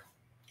work.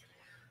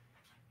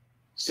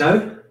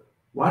 So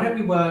why don't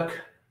we work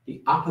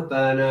the upper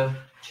burner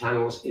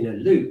channels in a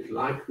loop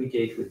like we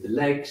did with the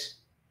legs.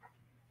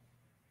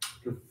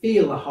 You can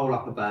feel the whole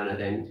upper burner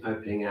then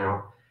opening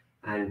out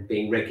and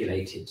being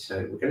regulated.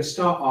 So we're going to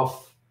start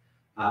off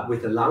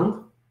with the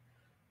lung.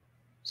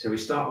 So we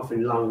start off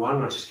in lung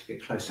 1. I'll just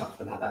get close up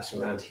for that. That's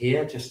around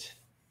here. Just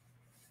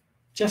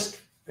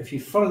if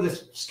you follow the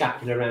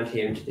scapula around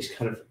here into this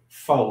kind of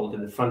fold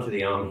in the front of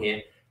the arm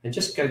here, and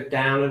just go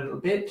down a little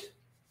bit,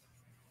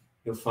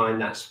 you'll find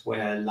that's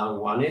where lung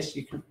 1 is.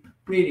 You can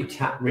really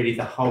tap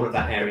the whole of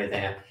that area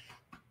there.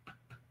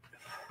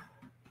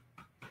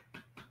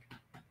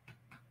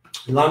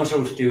 Lungs are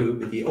all to do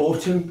with the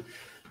autumn,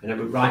 and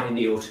we're right in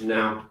the autumn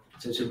now,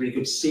 so it's a really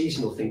good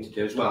seasonal thing to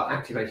do as well,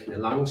 activating the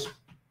lungs.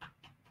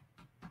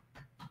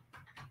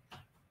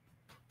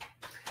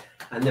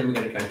 And then we're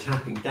going to go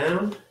tapping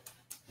down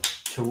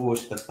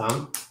towards the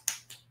thumb.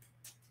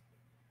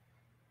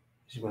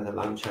 This is where the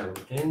lung channel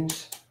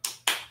ends.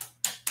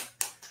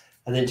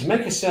 And then to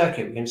make a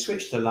circuit, we're going to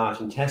switch to the large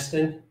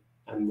intestine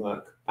and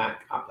work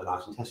back up the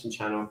large intestine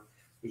channel,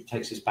 which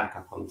takes us back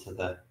up onto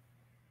the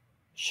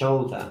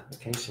shoulder.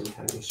 Okay, so we're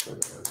having a swim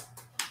around.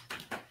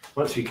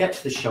 Once we get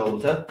to the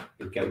shoulder,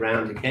 we go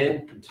round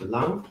again into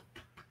lung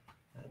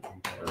and then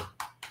down.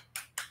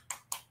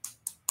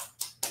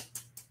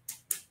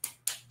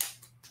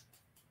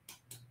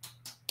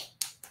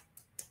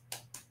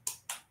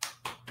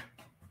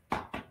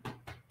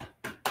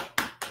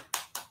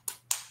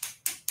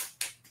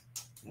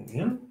 There we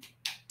are.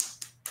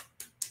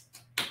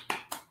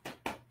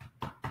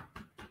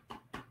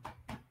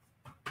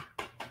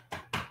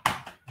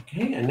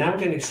 Okay, and now we're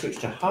going to switch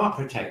to heart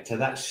protector.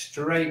 That's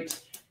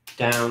straight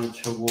down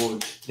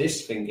towards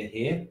this finger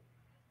here,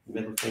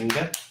 middle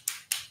finger,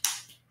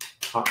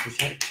 heart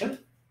protector,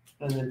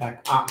 and then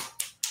back up,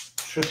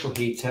 triple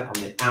heater on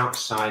the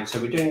outside. So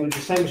we're doing the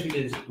same as we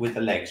did with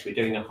the legs. We're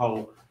doing a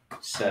whole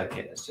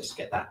circuit. Let's just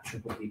get that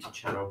triple heater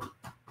channel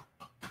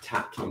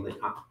tapped on the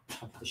up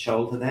top of the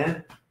shoulder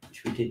there,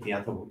 which we did the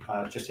other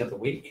just the other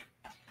week,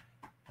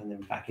 and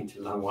then back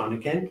into lung 1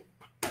 again.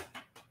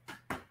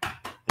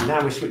 And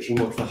now we're switching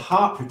more to the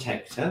heart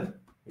protector,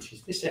 which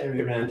is this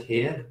area around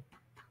here.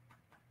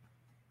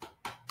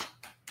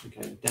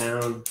 We're going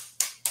down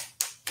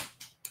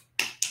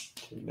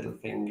to the middle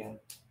finger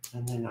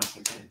and then up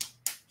again.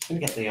 Just going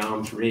to get the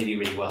arms really,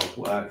 really well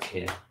worked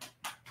here.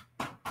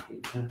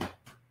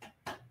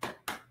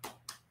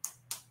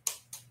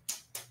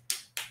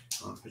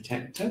 Heart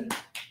protector.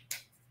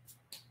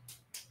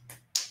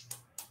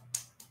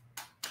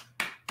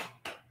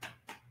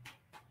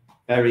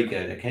 Very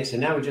good. Okay, so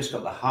now we've just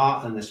got the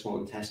heart and the small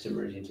intestine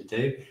meridian to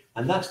do.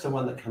 And that's the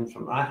one that comes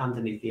from right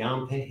underneath the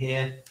armpit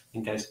here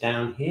and goes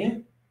down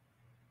here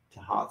to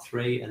heart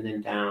 3 and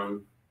then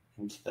down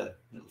into the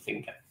little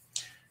finger.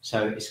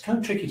 So it's kind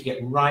of tricky to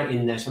get right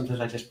in there. Sometimes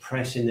I just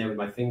press in there with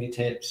my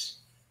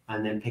fingertips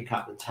and then pick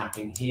up the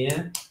tapping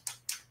here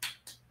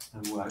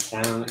and work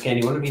down. Again,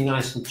 you want to be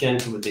nice and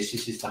gentle with this.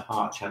 This is the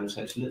heart channel,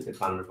 so it's a little bit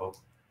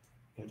vulnerable.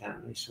 Go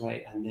down this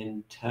way and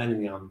then turning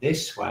the arm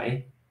this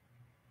way.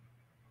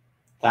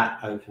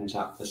 That opens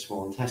up the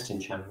small intestine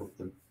channel.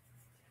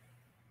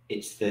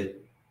 It's the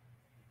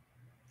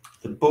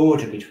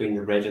border between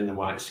the red and the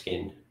white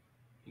skin.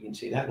 You can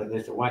see that. Look,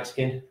 there's the white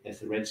skin,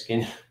 there's the red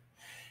skin.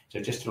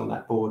 So just along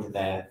that border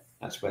there,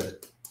 that's where the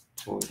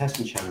small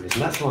intestine channel is.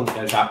 And that's the one that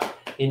goes up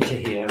into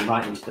here and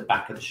right into the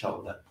back of the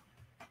shoulder.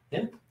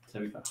 Yeah,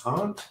 so we've got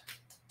heart.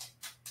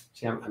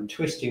 See, I'm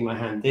twisting my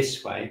hand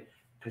this way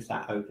because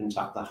that opens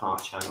up the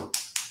heart channel.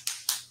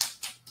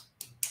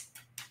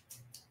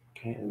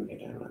 Okay, and we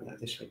go down like that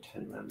this way,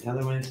 turn around the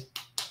other way,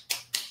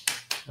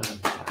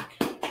 and back.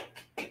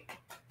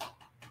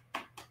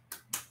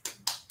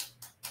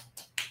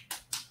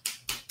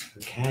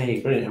 Okay,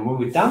 brilliant. And when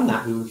we've done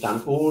that, we've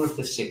done all of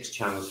the 6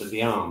 channels of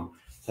the arm.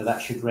 So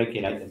that should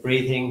regulate the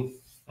breathing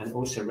and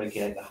also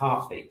regulate the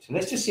heartbeat. So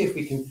let's just see if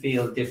we can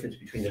feel the difference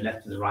between the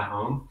left and the right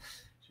arm.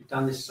 So we've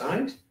done this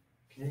side.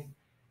 Okay,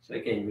 so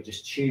again, we're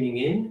just tuning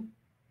in.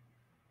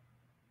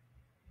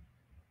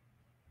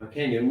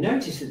 Okay, and you'll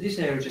notice that this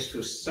area just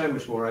feels so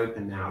much more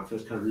open now. It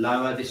feels kind of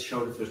lower, this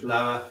shoulder feels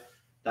lower.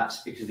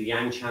 That's because of the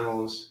yang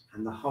channels,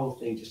 and the whole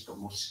thing just got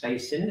more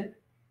space in it.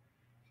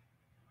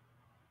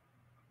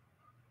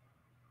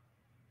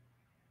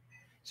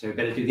 So we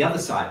better do the other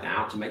side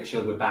now to make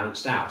sure we're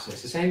balanced out. So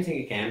it's the same thing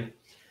again.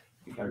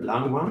 We go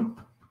lung 1,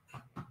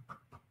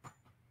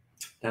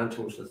 down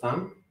towards the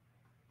thumb.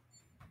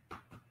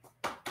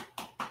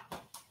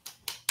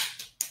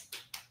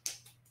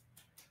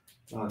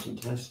 Large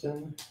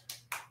intestine.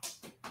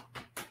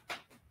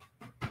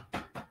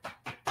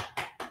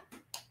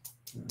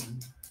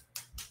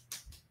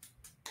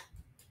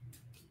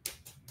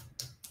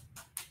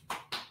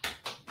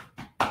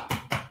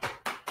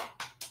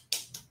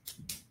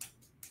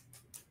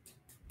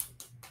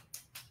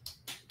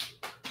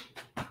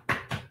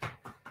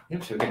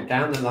 Yep, so we're going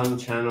down the lung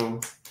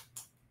channel,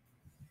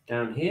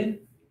 down here,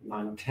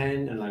 lung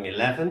 10 and lung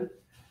 11,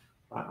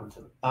 right onto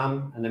the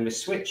thumb, and then we're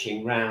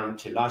switching round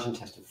to large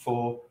intestine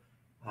 4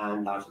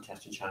 and large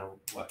intestine channel,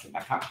 working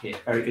back up here.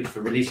 Very good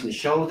for releasing the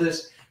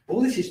shoulders. All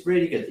this is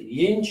really good. The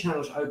yin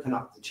channels open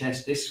up the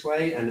chest this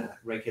way and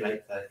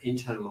regulate the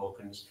internal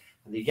organs,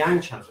 and the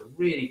yang channels are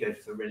really good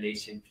for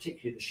releasing,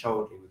 particularly the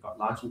shoulder. We've got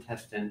large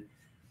intestine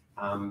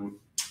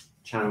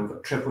channel, we've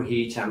got triple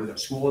heater, and we've got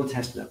small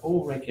intestine that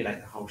all regulate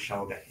the whole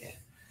shoulder here.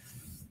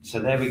 So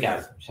there we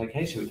go. So,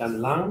 okay, so we've done the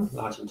lung,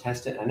 large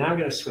intestine, and now we're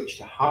going to switch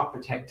to heart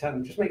protector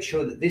and just make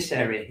sure that this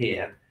area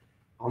here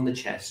on the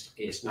chest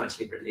is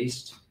nicely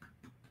released.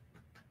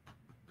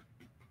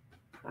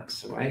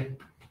 That's the way.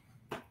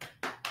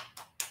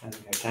 And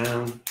we go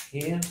down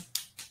here.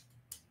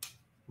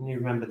 And you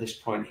remember this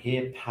point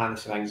here,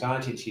 palace of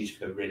anxiety. It's used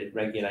for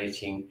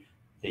regulating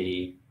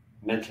the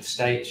mental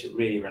state. It's a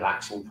really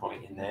relaxing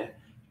point in there.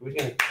 We're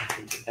going to tap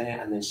into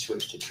there and then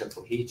switch to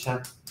triple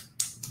heater.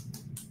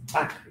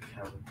 Back we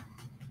come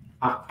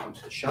up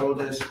onto the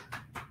shoulders.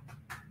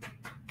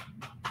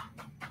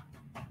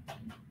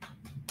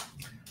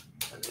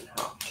 And then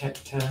heart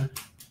protector,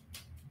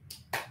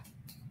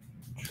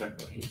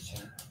 triple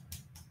heater.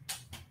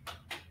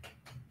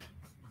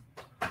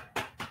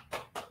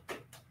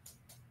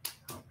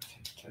 Heart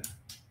protector,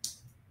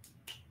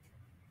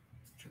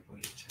 triple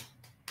heater.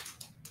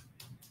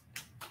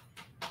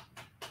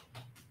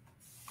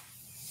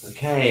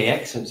 Okay,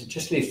 excellent. So it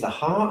just leaves the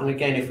heart. And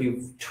again, if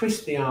we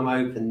twist the arm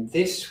open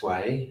this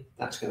way,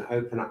 that's going to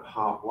open up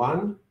heart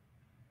 1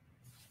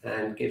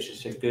 and gives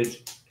us a good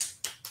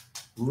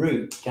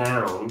route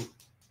down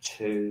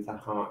to the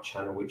heart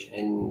channel, which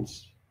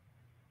ends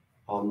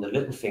on the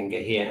little finger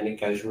here, and it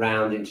goes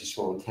round into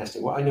small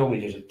intestine. What I normally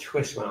do is I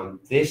twist my arm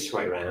this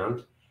way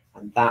round,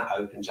 and that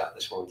opens up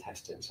the small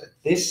intestine. So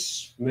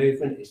this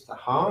movement is the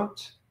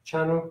heart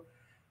channel,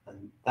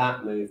 and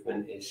that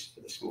movement is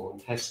for the small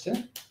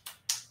intestine.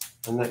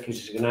 And that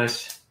gives us a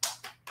nice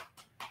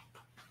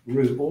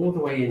route all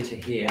the way into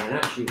here. And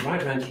actually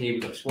right around here,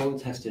 we've got small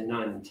intestine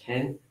 9 and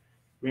 10.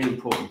 Really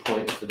important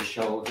points for the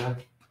shoulder.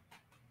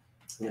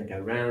 And then go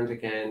round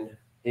again,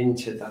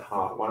 into the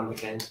heart 1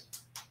 again.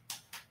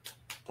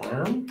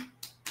 Down.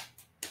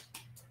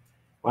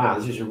 Wow,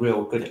 this is a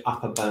real good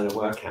upper burner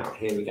workout.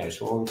 Here we go,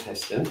 small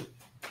intestine.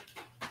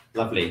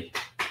 Lovely.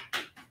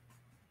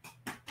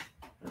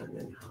 And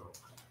then heart.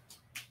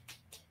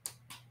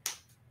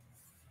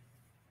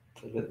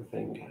 The little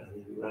finger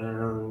and then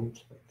round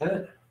like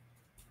that.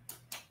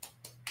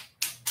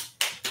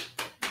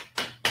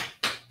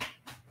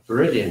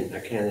 Meridian.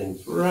 Okay, and then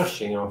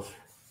brushing off.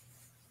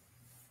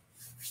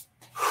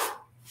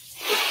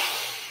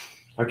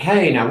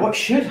 Okay, now what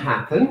should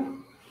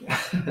happen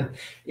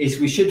is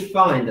we should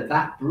find that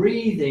that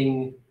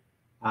breathing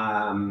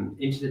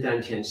into the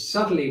dantian,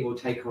 suddenly will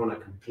take on a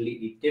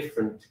completely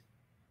different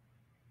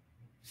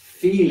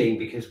feeling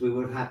because we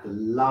will have the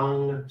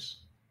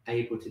lungs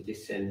able to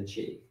descend the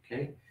qi.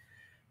 Okay,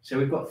 so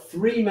we've got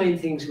three main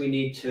things we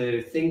need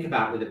to think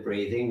about with the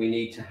breathing. We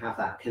need to have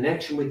that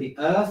connection with the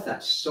earth,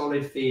 that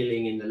solid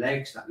feeling in the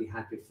legs that we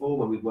had before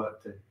when we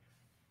worked the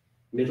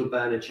middle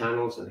burner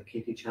channels and the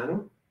kidney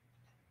channel.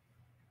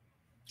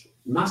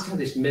 We must have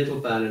this middle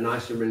burner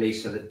nice and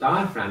released so the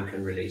diaphragm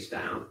can release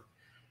down,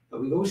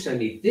 but we also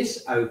need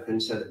this open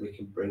so that we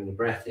can bring the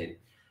breath in.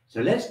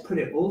 So let's put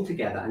it all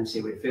together and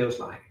see what it feels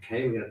like.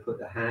 Okay, we're going to put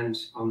the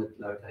hands on the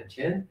lower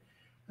dantian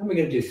and we're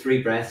going to do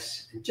 3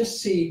 breaths and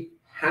just see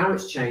how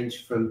it's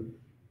changed from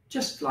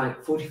just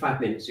like 45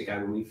 minutes ago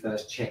when we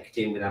first checked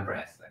in with our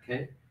breath.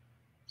 Okay,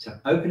 so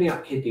opening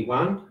up kidney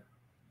 1,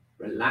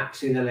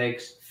 relaxing the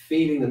legs,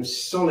 feeling them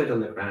solid on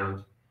the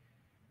ground,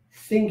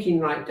 thinking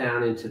right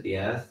down into the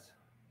earth,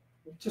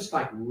 just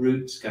like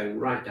roots going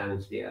right down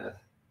into the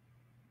earth.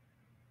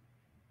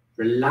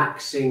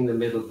 Relaxing the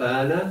middle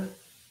burner,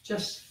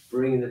 just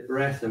bringing the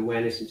breath and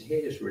awareness into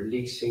here, just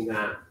releasing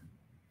that.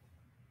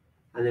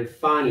 And then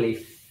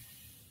finally,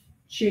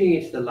 tuning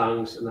into the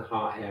lungs and the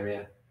heart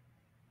area.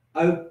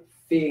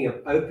 Feeling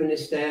of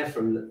openness there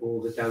from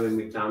all the doing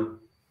we've done.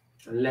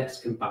 And let's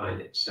combine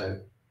it. So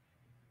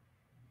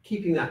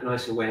keeping that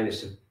nice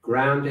awareness of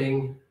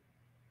grounding,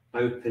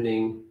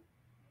 opening,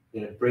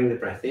 bring the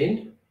breath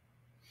in.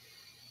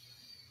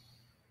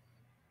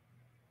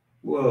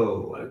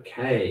 Whoa,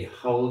 okay,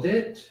 hold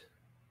it.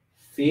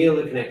 Feel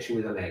the connection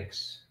with the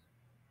legs.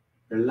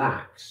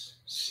 Relax,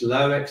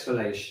 slow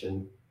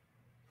exhalation.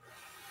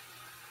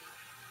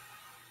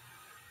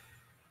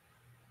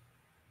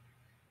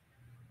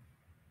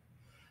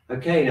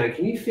 Okay, now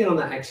can you feel on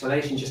that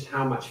exhalation just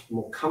how much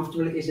more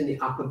comfortable it is in the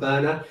upper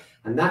burner?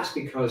 And that's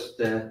because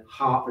the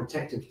heart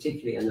protector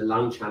particularly and the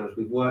lung channels,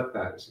 we've worked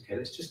those. Okay,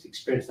 let's just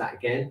experience that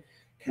again.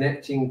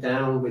 Connecting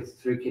down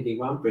through kidney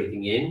 1,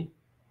 breathing in.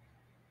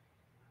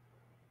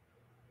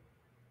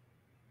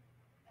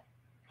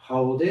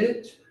 Hold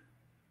it.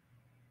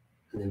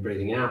 And then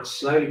breathing out,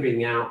 slowly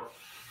breathing out.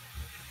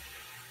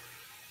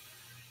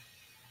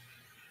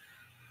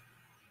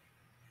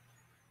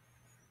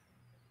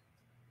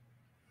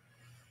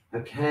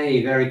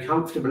 Okay, very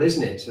comfortable,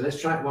 isn't it? So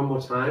let's try it one more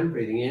time,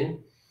 breathing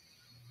in.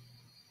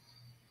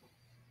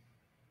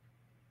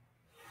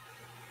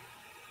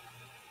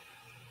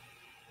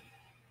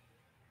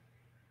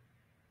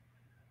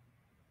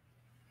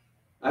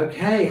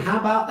 Okay, how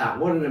about that?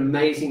 What an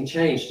amazing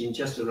change in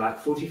just like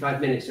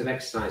 45 minutes of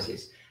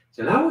exercises.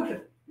 So now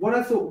what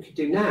I thought we could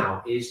do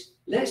now is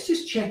let's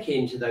just check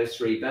into those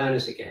 3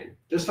 burners again,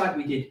 just like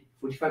we did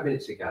 45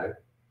 minutes ago.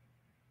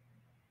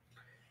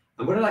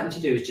 And what I'd like you to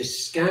do is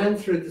just scan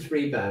through the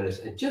 3 burners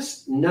and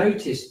just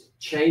notice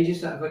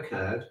changes that have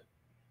occurred.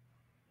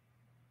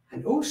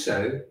 And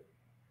also,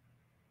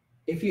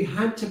 if you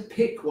had to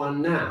pick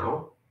one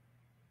now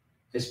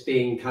as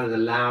being kind of the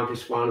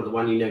loudest one or the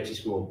one you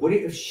notice more, would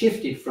it have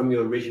shifted from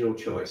your original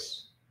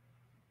choice?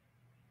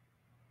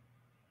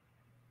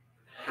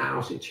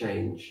 How's it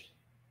changed?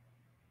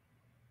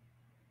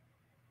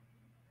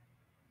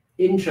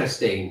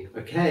 Interesting.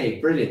 Okay,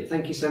 brilliant.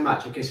 Thank you so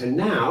much. Okay, so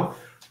now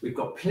we've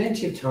got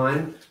plenty of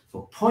time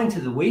for point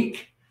of the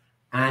week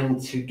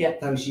and to get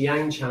those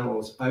yang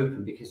channels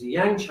open, because the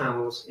yang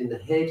channels in the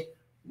head,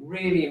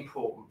 really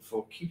important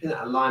for keeping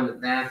that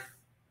alignment there,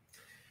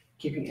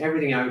 keeping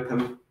everything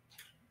open,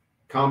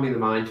 calming the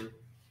mind.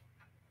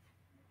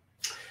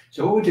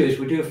 So what we'll do is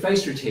we'll do a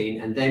face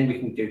routine and then we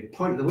can do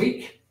point of the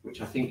week,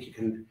 which I think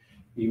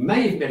you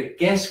may even better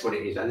guess what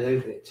it is. I know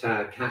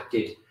that Kat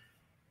did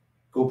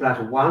Gall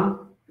Bladder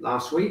 1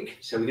 last week,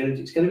 so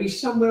it's going to be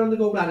somewhere on the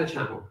Gall Bladder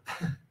channel.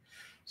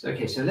 So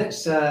okay, so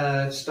let's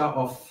start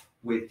off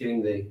with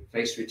doing the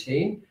face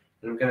routine.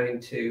 And I'm going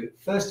to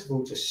first of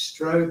all just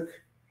stroke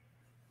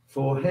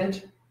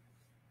forehead,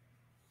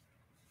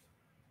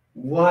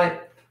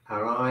 wipe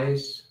our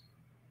eyes,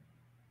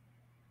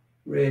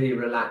 really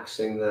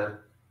relaxing the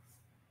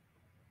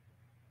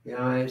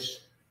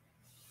eyes,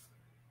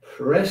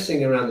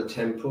 pressing around the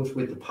temples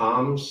with the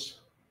palms,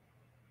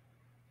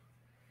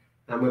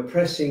 and we're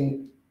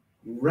pressing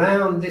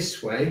round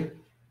this way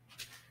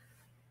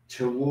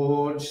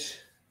towards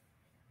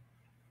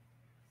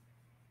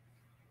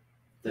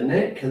the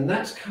neck, and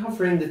that's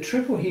covering the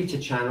triple heater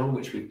channel,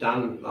 which we've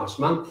done last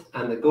month,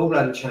 and the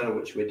gallbladder channel,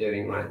 which we're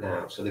doing right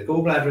now. So the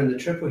gallbladder and the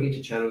triple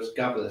heater channels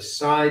govern the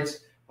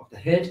sides of the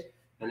head,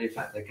 and in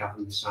fact they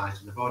govern the sides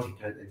of the body,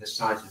 don't they? The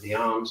sides of the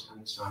arms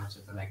and the sides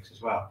of the legs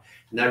as well.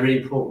 And they're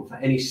really important for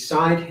any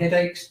side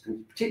headaches,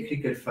 and particularly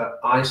good for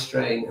eye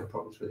strain and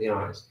problems with the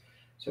eyes.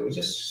 So we're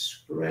just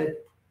spreading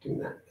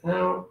that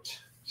out,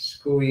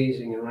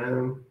 squeezing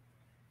around.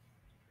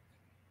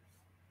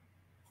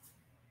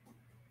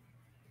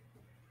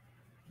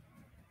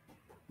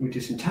 We do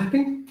some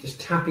tapping,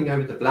 just tapping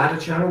over the bladder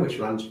channel, which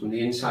runs from the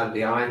inside of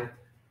the eye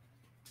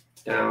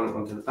down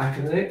onto the back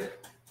of the neck.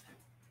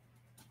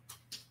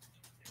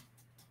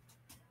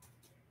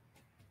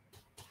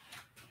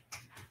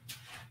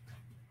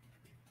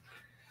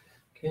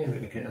 Okay,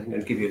 I'm going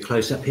to give you a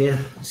close up here.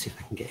 Let's see if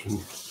I can get in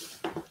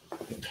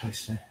a bit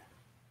closer.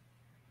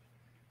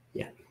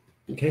 Yeah.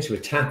 Okay, so we're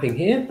tapping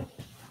here.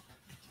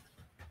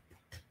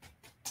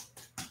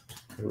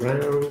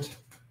 Around.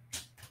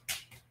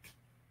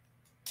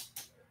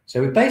 So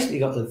we've basically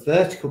got the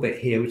vertical bit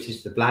here, which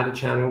is the bladder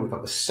channel. We've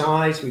got the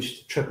sides, which is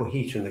the triple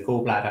heater and the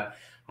gallbladder.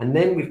 And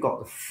then we've got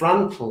the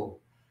frontal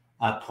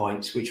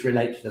points, which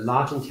relate to the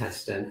large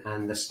intestine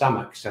and the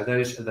stomach. So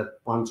those are the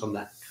ones on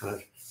that kind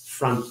of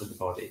front of the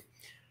body.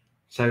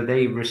 So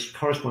they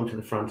correspond to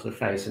the front of the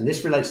face. And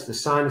this relates to the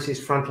sinuses,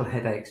 frontal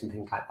headaches, and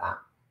things like that.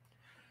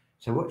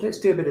 So let's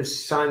do a bit of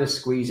sinus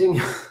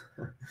squeezing.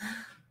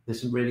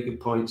 There's some really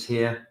good points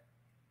here.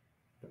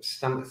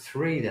 Stomach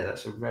 3 there,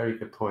 that's a very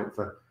good point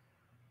for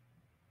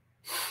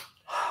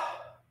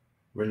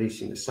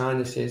releasing the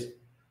sinuses.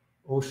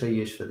 Also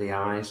used for the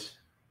eyes.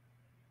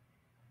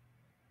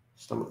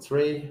 Stomach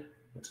 3,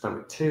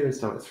 stomach 2 and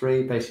stomach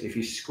 3. Basically, if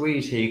you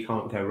squeeze here, you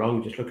can't go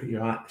wrong. Just look at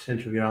your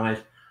center of your eyes,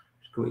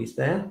 squeeze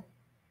there.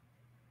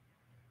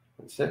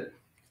 That's it.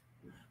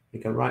 We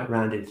go right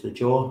round into the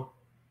jaw.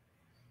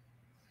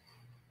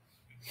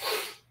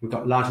 We've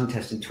got large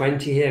intestine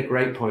 20 here,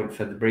 great point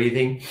for the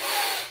breathing.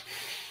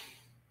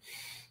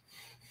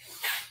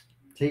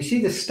 So you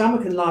see the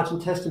stomach and large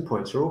intestine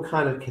points are all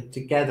kind of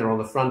together on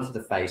the front of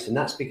the face, and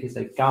that's because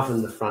they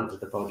govern the front of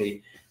the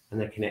body and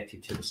they're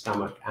connected to the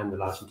stomach and the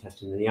large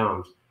intestine and the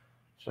arms.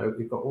 So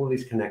we've got all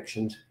these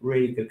connections,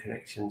 really good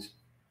connections.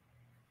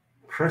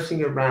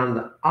 Pressing around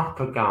the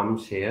upper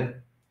gums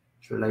here,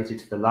 it's related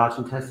to the large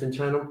intestine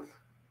channel.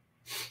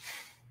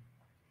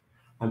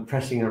 I'm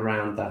pressing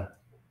around the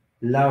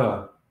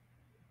lower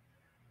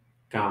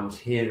gums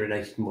here,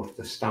 related more to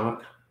the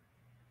stomach.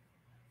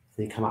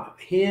 Then you come up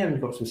here and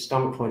we've got some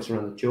stomach points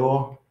around the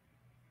jaw.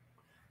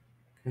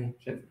 Okay,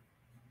 so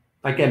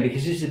again,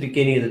 because this is the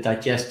beginning of the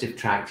digestive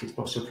tract, it's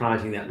not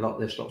surprising that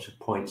there's lots of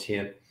points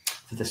here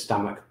for the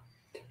stomach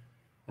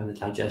and the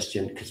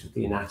digestion because of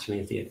the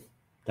anatomy of the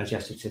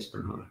digestive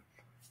system.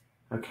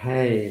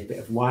 Okay, a bit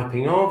of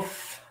wiping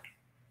off.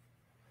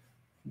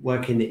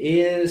 Working the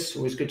ears,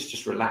 always good to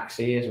just relax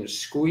the ears and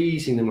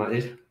squeezing them like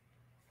this,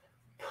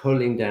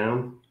 pulling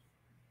down.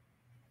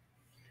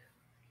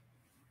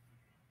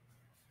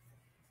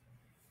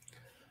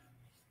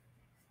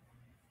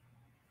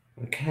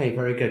 Okay,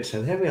 very good.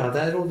 So there we are.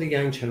 There's all the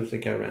yang channels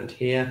that go around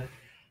here.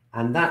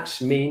 And that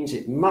means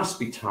it must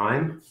be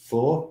time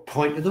for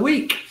point of the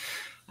week.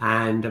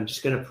 And I'm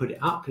just going to put it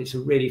up. It's a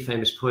really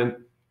famous point.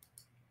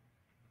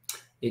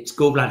 It's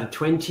gallbladder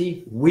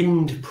 20,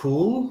 wind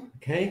pool.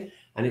 Okay.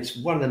 And it's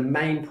one of the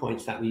main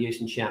points that we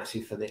use in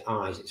Shiatsu for the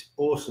eyes. It's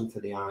awesome for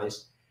the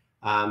eyes.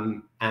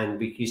 And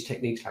we use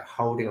techniques like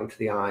holding onto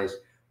the eyes,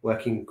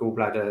 working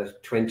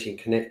gallbladder 20 and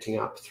connecting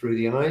up through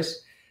the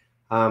eyes.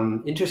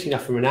 Interesting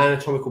enough, from an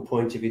anatomical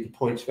point of view, the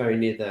point's very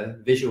near the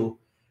visual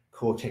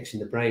cortex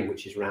in the brain,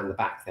 which is around the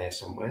back there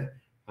somewhere.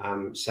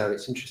 So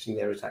it's interesting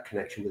there is that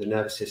connection with the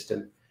nervous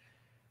system.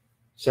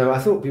 So I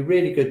thought it'd be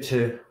really good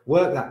to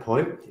work that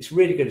point. It's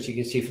really good, as you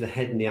can see, for the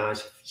head and the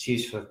eyes. It's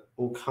used for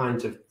all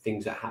kinds of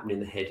things that happen in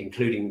the head,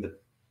 including the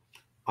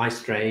eye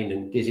strain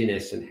and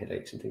dizziness and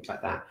headaches and things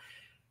like that.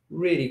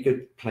 Really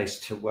good place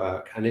to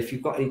work. And if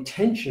you've got any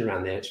tension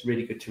around there, it's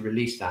really good to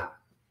release that.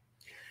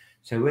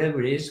 So where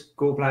it is,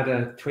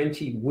 gallbladder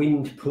 20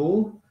 wind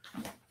pool.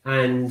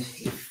 And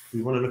if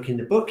we want to look in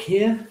the book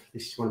here,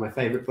 this is one of my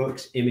favorite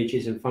books,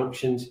 Images and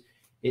Functions.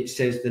 It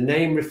says the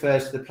name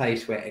refers to the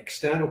place where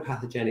external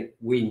pathogenic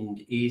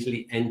wind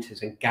easily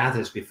enters and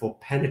gathers before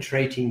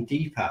penetrating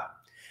deeper,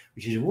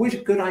 which is always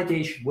a good idea.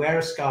 You should wear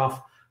a scarf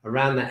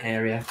around that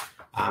area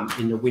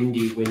in the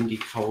windy,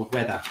 cold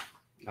weather.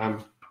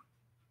 The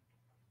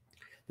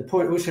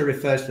point also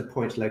refers to the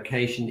point's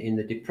location in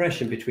the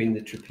depression between the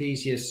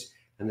trapezius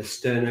and the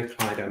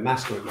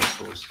sternocleidomastoid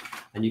muscles.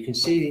 And you can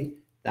see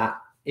that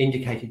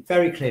indicated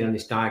very clearly on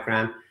this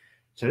diagram.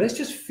 So let's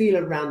just feel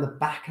around the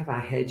back of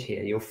our head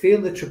here. You'll feel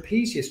the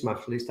trapezius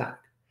muscle is that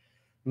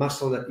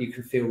muscle that you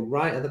can feel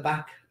right at the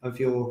back of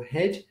your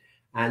head.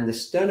 And the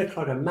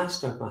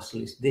sternocleidomastoid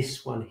muscle is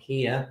this one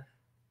here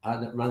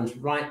that runs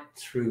right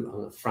through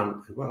on the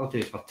front. And what I'll do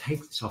is I'll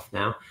take this off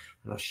now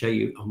and I'll show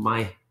you on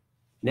my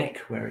neck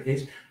where it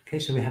is. Okay,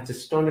 so we have the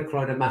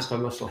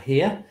sternocleidomastoid muscle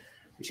here,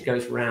 which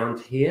goes round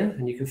here.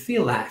 And you can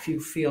feel that if you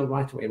feel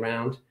right away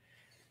round.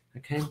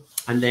 Okay,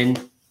 and then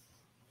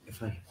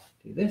if I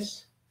do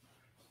this,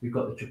 we've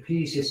got the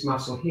trapezius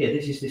muscle here.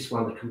 This is this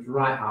one that comes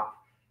right up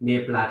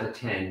near bladder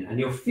 10. And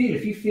you'll feel,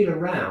 if you feel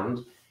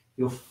around,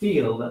 you'll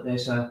feel that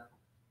there's a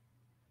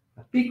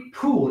big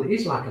pool. It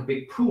is like a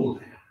big pool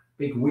there,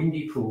 big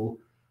windy pool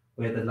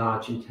where the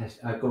large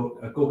intestine,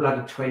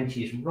 gallbladder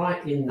 20 is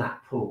right in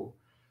that pool.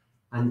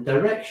 And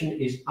direction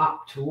is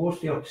up towards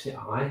the opposite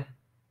eye.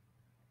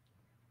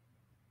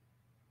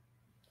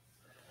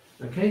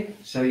 Okay,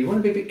 so you want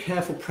to be a bit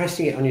careful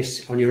pressing it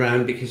on your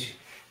own because you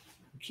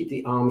keep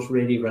the arms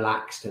really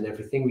relaxed and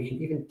everything. We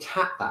can even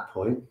tap that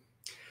point.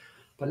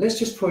 But let's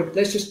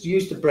just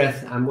use the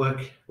breath and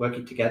work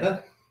it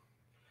together.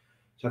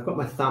 So I've got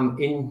my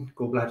thumb in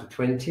gallbladder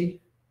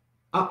 20.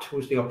 up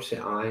towards the opposite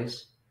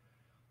eyes.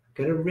 I'm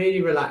going to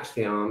really relax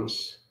the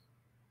arms.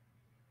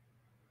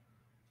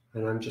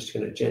 And I'm just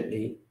going to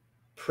gently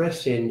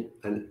press in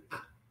and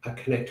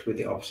connect with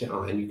the opposite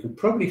eye. And you can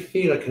probably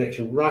feel a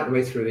connection right the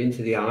way through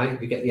into the eye.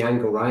 If you get the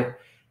angle right,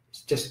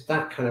 it's just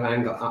that kind of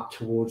angle up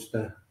towards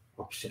the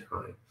opposite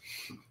eye.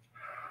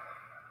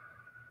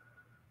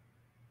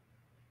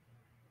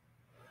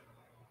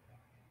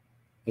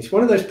 It's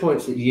one of those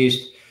points that you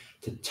use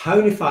to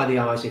tonify the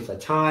eyes if they're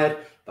tired,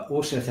 but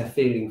also if they're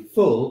feeling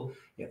full,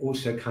 it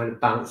also kind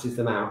of balances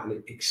them out and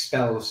it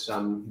expels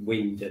some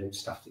wind and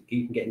stuff that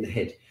you can get in the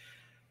head.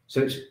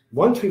 So it's,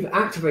 once we've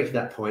activated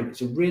that point,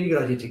 it's a really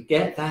good idea to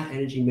get that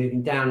energy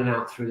moving down and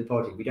out through the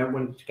body. We don't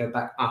want it to go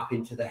back up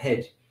into the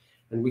head.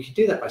 And we can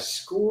do that by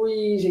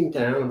squeezing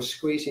down. I'm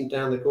squeezing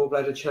down the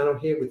gallbladder channel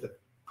here with the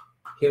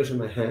heels of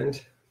my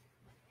hand.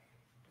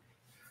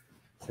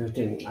 So we're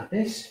doing it like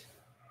this.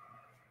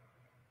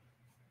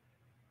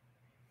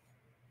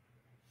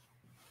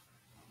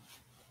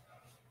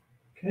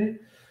 Okay.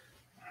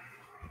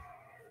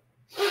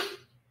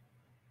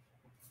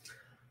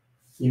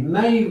 You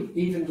may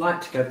even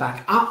like to go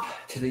back up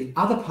to the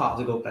other part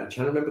of the gallbladder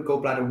channel. Remember,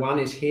 gallbladder 1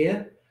 is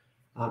here.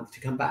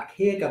 To come back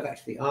here, go back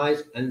to the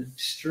eyes and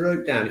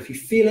stroke down. If you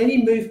feel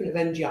any movement of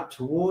energy up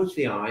towards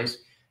the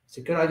eyes, it's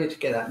a good idea to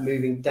get that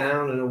moving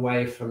down and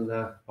away from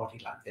the body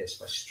like this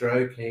by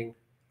stroking,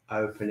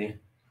 opening,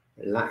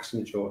 relaxing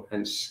the jaw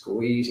and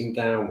squeezing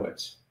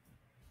downwards.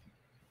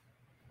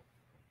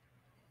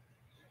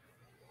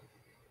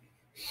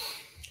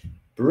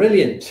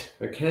 Brilliant.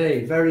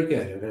 Okay, very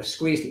good. I'm going to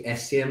squeeze the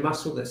SCM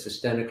muscle, that's the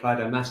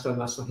sternocleidomastoid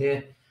muscle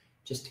here,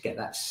 just to get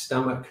that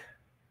stomach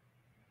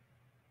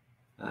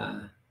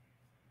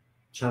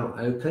channel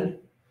open,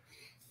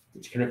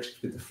 which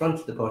connects with the front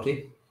of the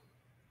body.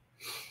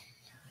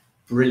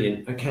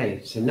 Brilliant.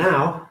 Okay, so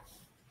now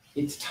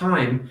it's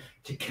time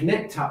to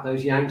connect up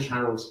those yang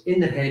channels in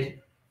the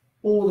head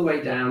all the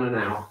way down and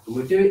out. And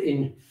we'll do it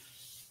in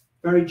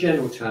very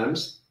general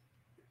terms.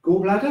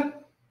 Gallbladder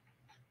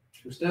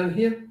goes down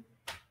here.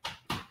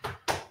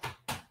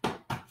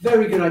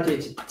 Very good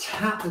idea to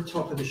tap the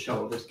top of the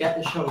shoulders, get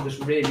the shoulders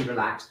really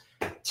relaxed,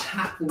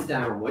 tap them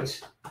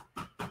downwards.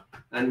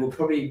 And we'll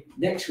probably,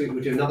 next week,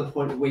 we'll do another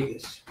point of week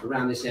that's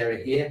around this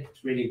area here.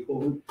 It's really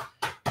important.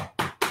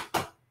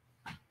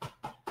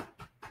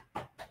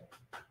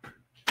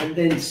 And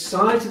then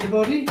sides of the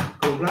body,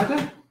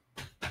 gallbladder.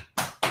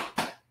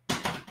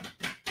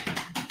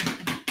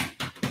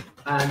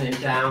 And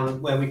then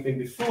down where we've been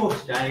before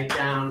today,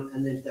 down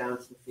and then down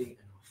to the feet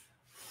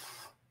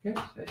and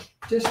off. Okay,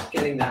 so just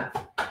getting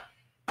that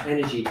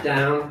energy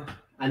down.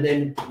 And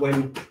then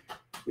when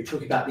we're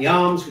talking about the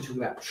arms, we're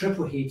talking about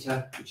triple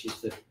heater, which is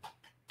the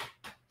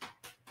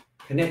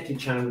connected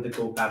channel with the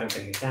gallbladder,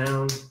 going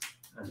down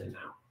and then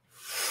out.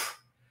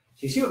 So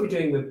you see what we're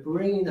doing? We're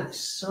bringing that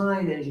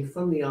side energy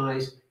from the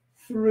eyes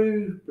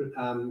through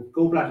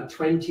gallbladder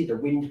 20, the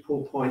wind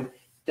pull point,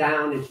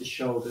 down into the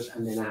shoulders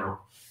and then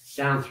out,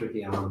 down through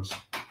the arms.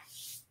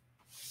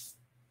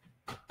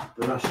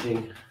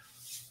 Brushing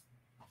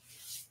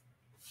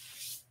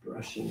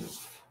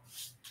off.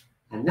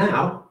 And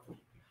now,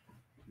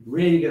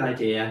 really good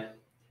idea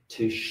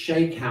to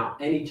shake out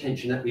any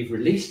tension that we've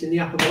released in the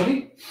upper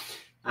body.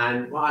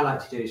 And what I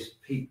like to do is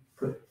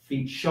put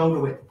feet shoulder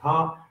width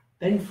apart,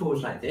 bend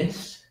forwards like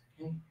this,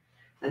 okay?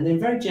 And then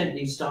very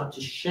gently start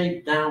to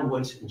shake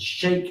downwards and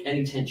shake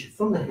any tension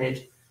from the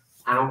head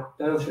out,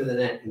 down through the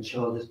neck and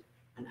shoulders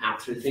and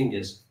out through the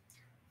fingers.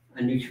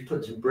 And you can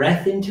put some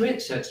breath into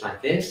it, so it's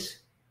like this.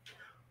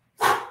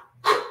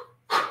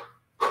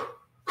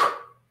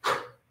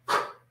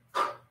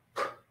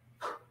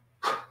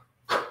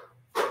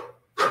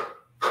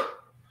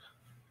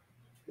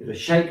 A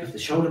shake of the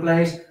shoulder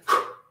blades.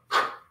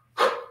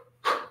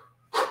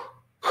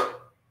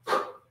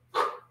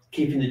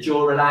 Keeping the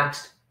jaw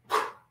relaxed.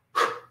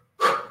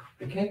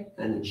 Okay,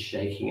 and then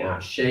shaking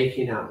out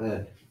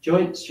the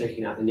joints,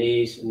 shaking out the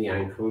knees and the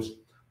ankles,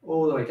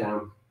 all the way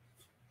down.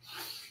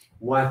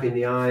 Wiping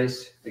the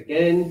eyes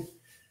again,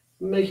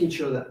 making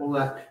sure that all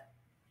that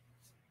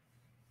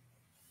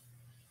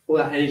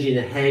energy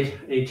in the head,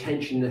 any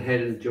tension in the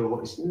head and the jaw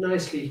is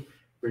nicely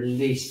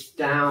released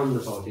down the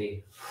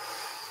body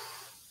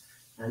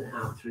and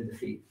out through the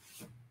feet.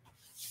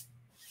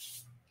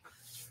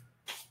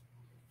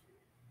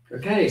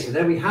 Okay, so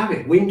there we have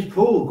it. Wind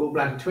pull,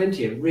 gallbladder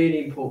 20, a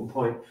really important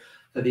point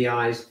for the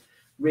eyes,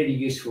 really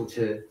useful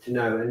to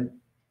know. And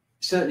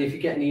certainly if you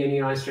get any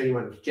eyes strain, you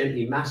want to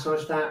gently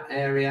massage that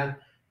area,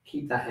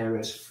 keep that area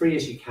as free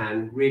as you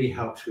can, really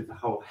helps with the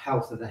whole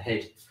health of the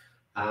head,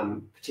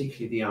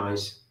 particularly the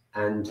eyes,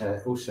 and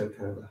also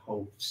kind of the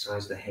whole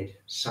size of the head,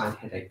 side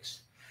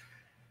headaches.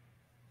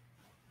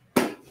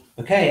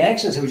 Okay,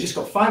 excellent. So we've just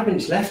got 5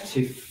 minutes left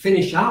to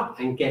finish up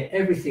and get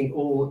everything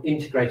all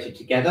integrated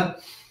together.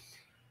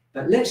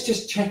 But let's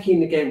just check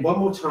in again one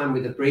more time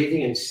with the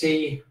breathing and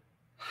see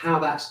how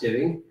that's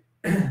doing.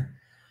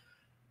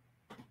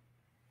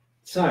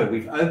 So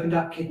we've opened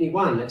up kidney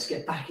 1. Let's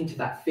get back into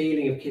that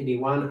feeling of kidney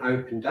 1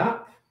 opened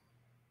up.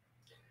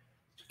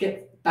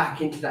 Get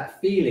back into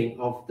that feeling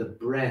of the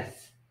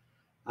breath,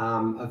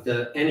 of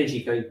the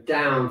energy going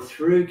down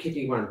through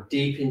kidney 1,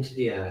 deep into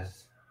the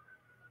earth.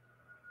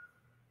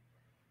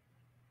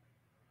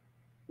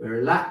 We're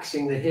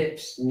relaxing the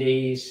hips,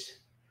 knees,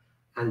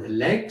 and the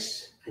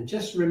legs. And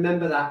just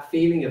remember that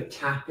feeling of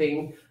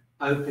tapping,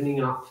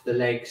 opening up the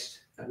legs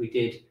that we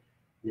did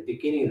in the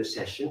beginning of the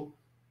session.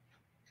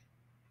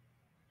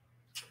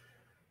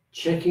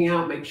 Checking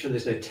out, make sure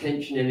there's no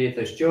tension in any of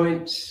those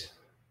joints.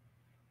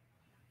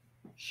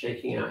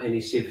 Shaking out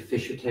any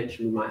superficial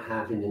tension we might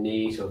have in the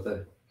knees or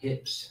the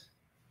hips.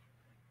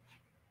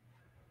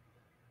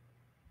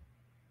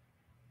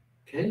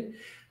 Okay,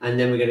 and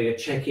then we're going to go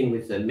check in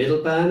with the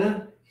middle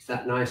burner. Is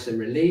that nice and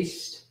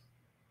released?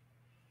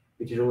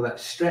 We did all that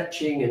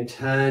stretching and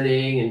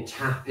turning and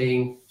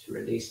tapping to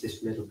release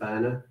this middle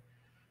burner.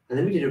 And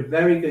then we did a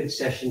very good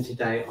session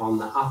today on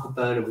the upper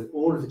burner with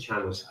all of the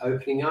channels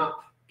opening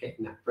up,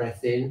 getting that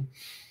breath in.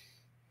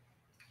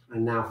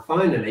 And now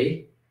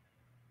finally,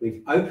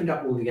 we've opened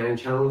up all the yang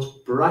channels,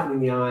 brightening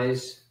the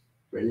eyes,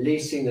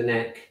 releasing the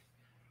neck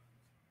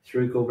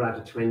through Gall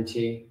Bladder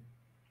 20,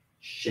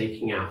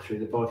 shaking out through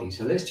the body.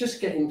 So let's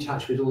just get in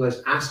touch with all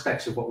those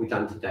aspects of what we've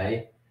done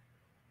today.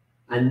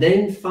 And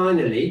then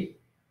finally,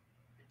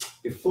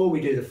 before we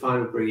do the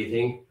final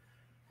breathing,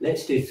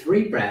 let's do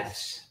 3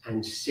 breaths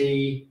and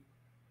see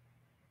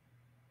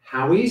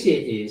how easy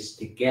it is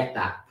to get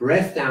that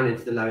breath down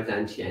into the lower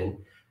dantian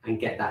and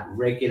get that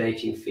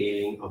regulating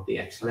feeling of the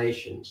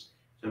exhalations.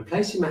 So I'm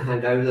placing my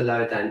hand over the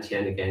lower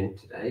dantian again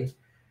today,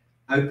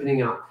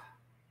 opening up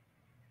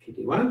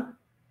kidney 1.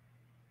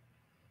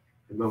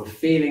 And we're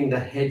feeling the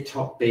head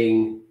top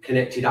being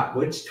connected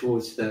upwards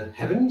towards the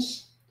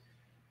heavens.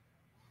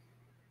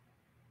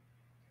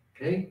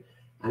 Okay,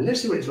 and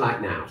let's see what it's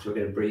like now. So we're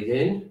going to breathe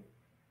in.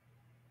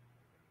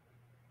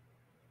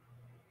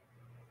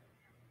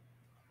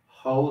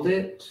 Hold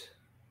it.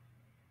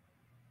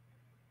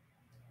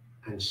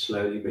 And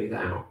slowly breathe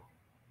out.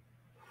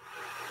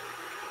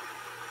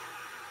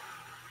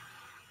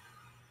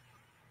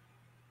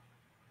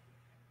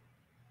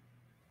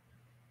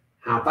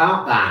 How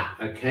about that?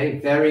 Okay,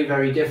 very,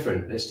 very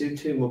different. Let's do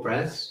 2 more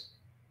breaths.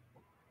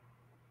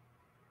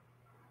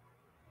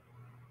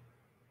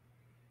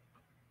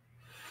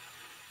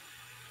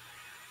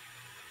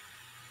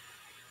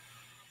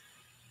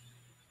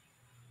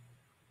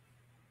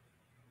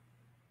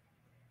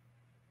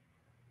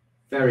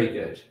 Very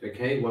good.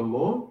 Okay, 1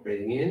 more.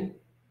 Breathing in.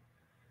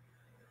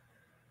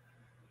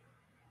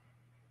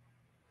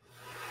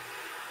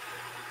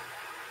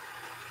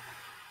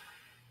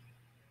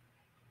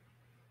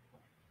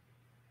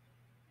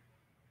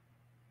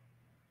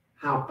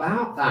 How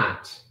about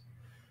that?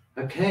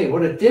 Okay,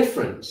 what a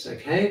difference,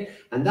 okay?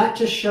 And that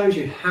just shows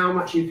you how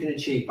much you can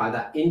achieve by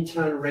that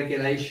internal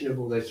regulation of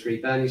all those 3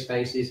 burning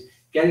spaces,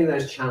 getting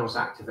those channels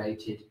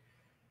activated,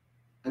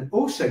 and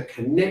also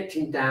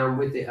connecting down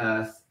with the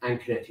earth and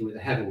connecting with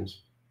the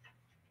heavens.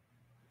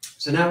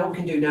 So now what we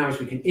can do now is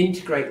we can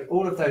integrate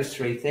all of those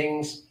 3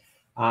 things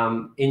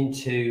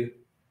into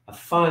a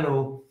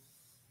final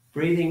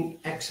breathing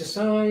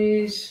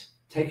exercise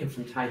taken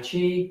from Tai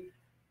Chi.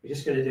 We're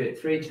just going to do it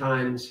 3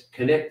 times,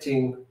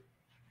 connecting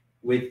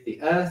with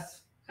the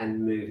earth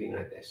and moving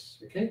like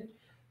this, okay?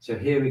 So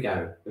here we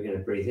go. We're going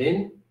to breathe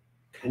in,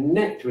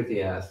 connect with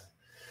the earth.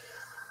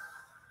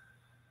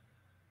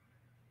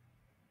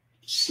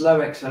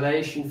 Slow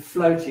exhalation,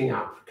 floating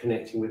up,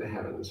 connecting with the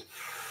heavens.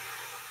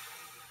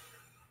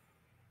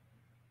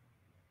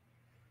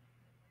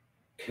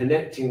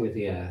 Connecting with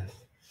the earth.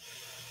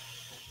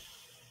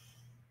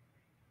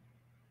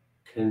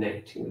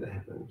 Connecting with the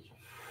heavens.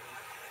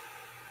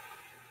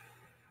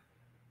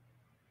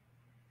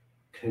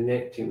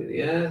 Connecting with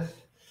the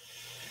earth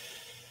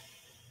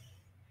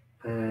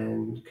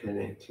and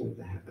connecting with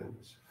the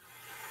heavens.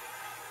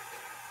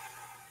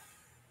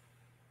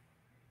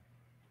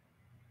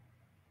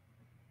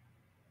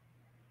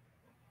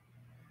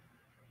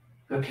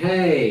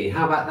 Okay,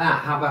 how about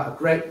that? How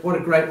about what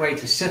a great way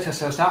to set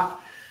ourselves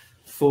up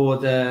for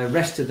the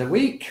rest of the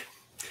week.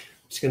 I'm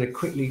just going to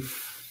quickly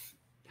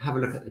have a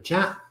look at the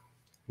chat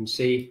and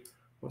see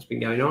what's been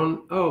going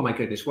on. Oh my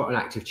goodness, what an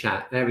active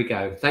chat. There we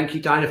go. Thank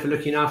you, Dinah, for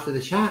looking after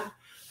the chat.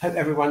 Hope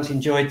everyone's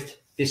enjoyed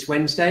this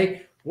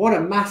Wednesday. What a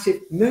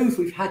massive move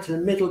we've had to the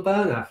middle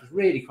burner. I was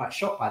really quite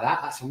shocked by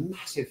that. That's a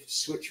massive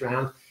switch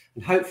around.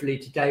 And hopefully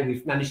today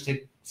we've managed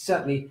to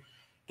certainly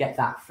get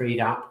that freed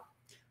up.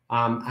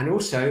 And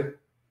also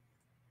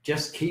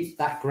just keep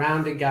that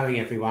grounding going,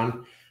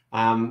 everyone.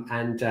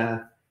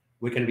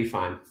 We're going to be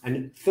fine.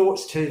 And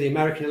thoughts to the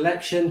American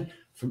election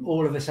from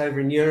all of us over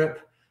in Europe.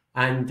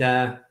 And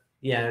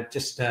yeah,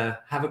 just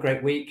have a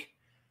great week.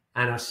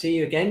 And I'll see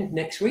you again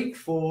next week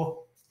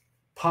for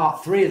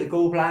part 3 of the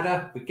Gall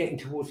Bladder. We're getting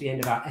towards the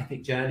end of our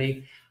epic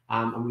journey.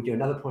 And we do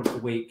another point of the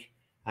week.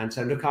 And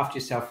so look after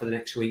yourself for the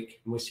next week.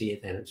 And we'll see you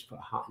then. Let's put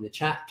a heart in the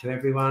chat to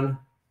everyone.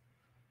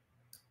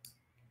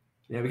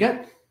 There we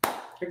go.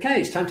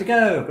 Okay, it's time to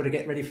go. I've got to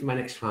get ready for my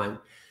next climb.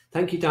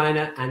 Thank you,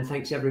 Dinah. And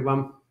thanks,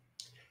 everyone.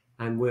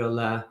 And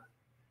we'll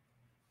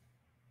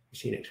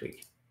see you next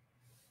week.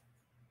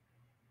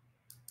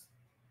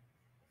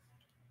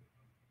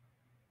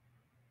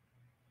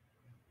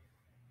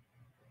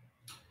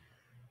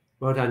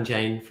 Well done,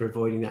 Jane, for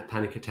avoiding that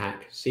panic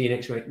attack. See you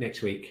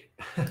next week.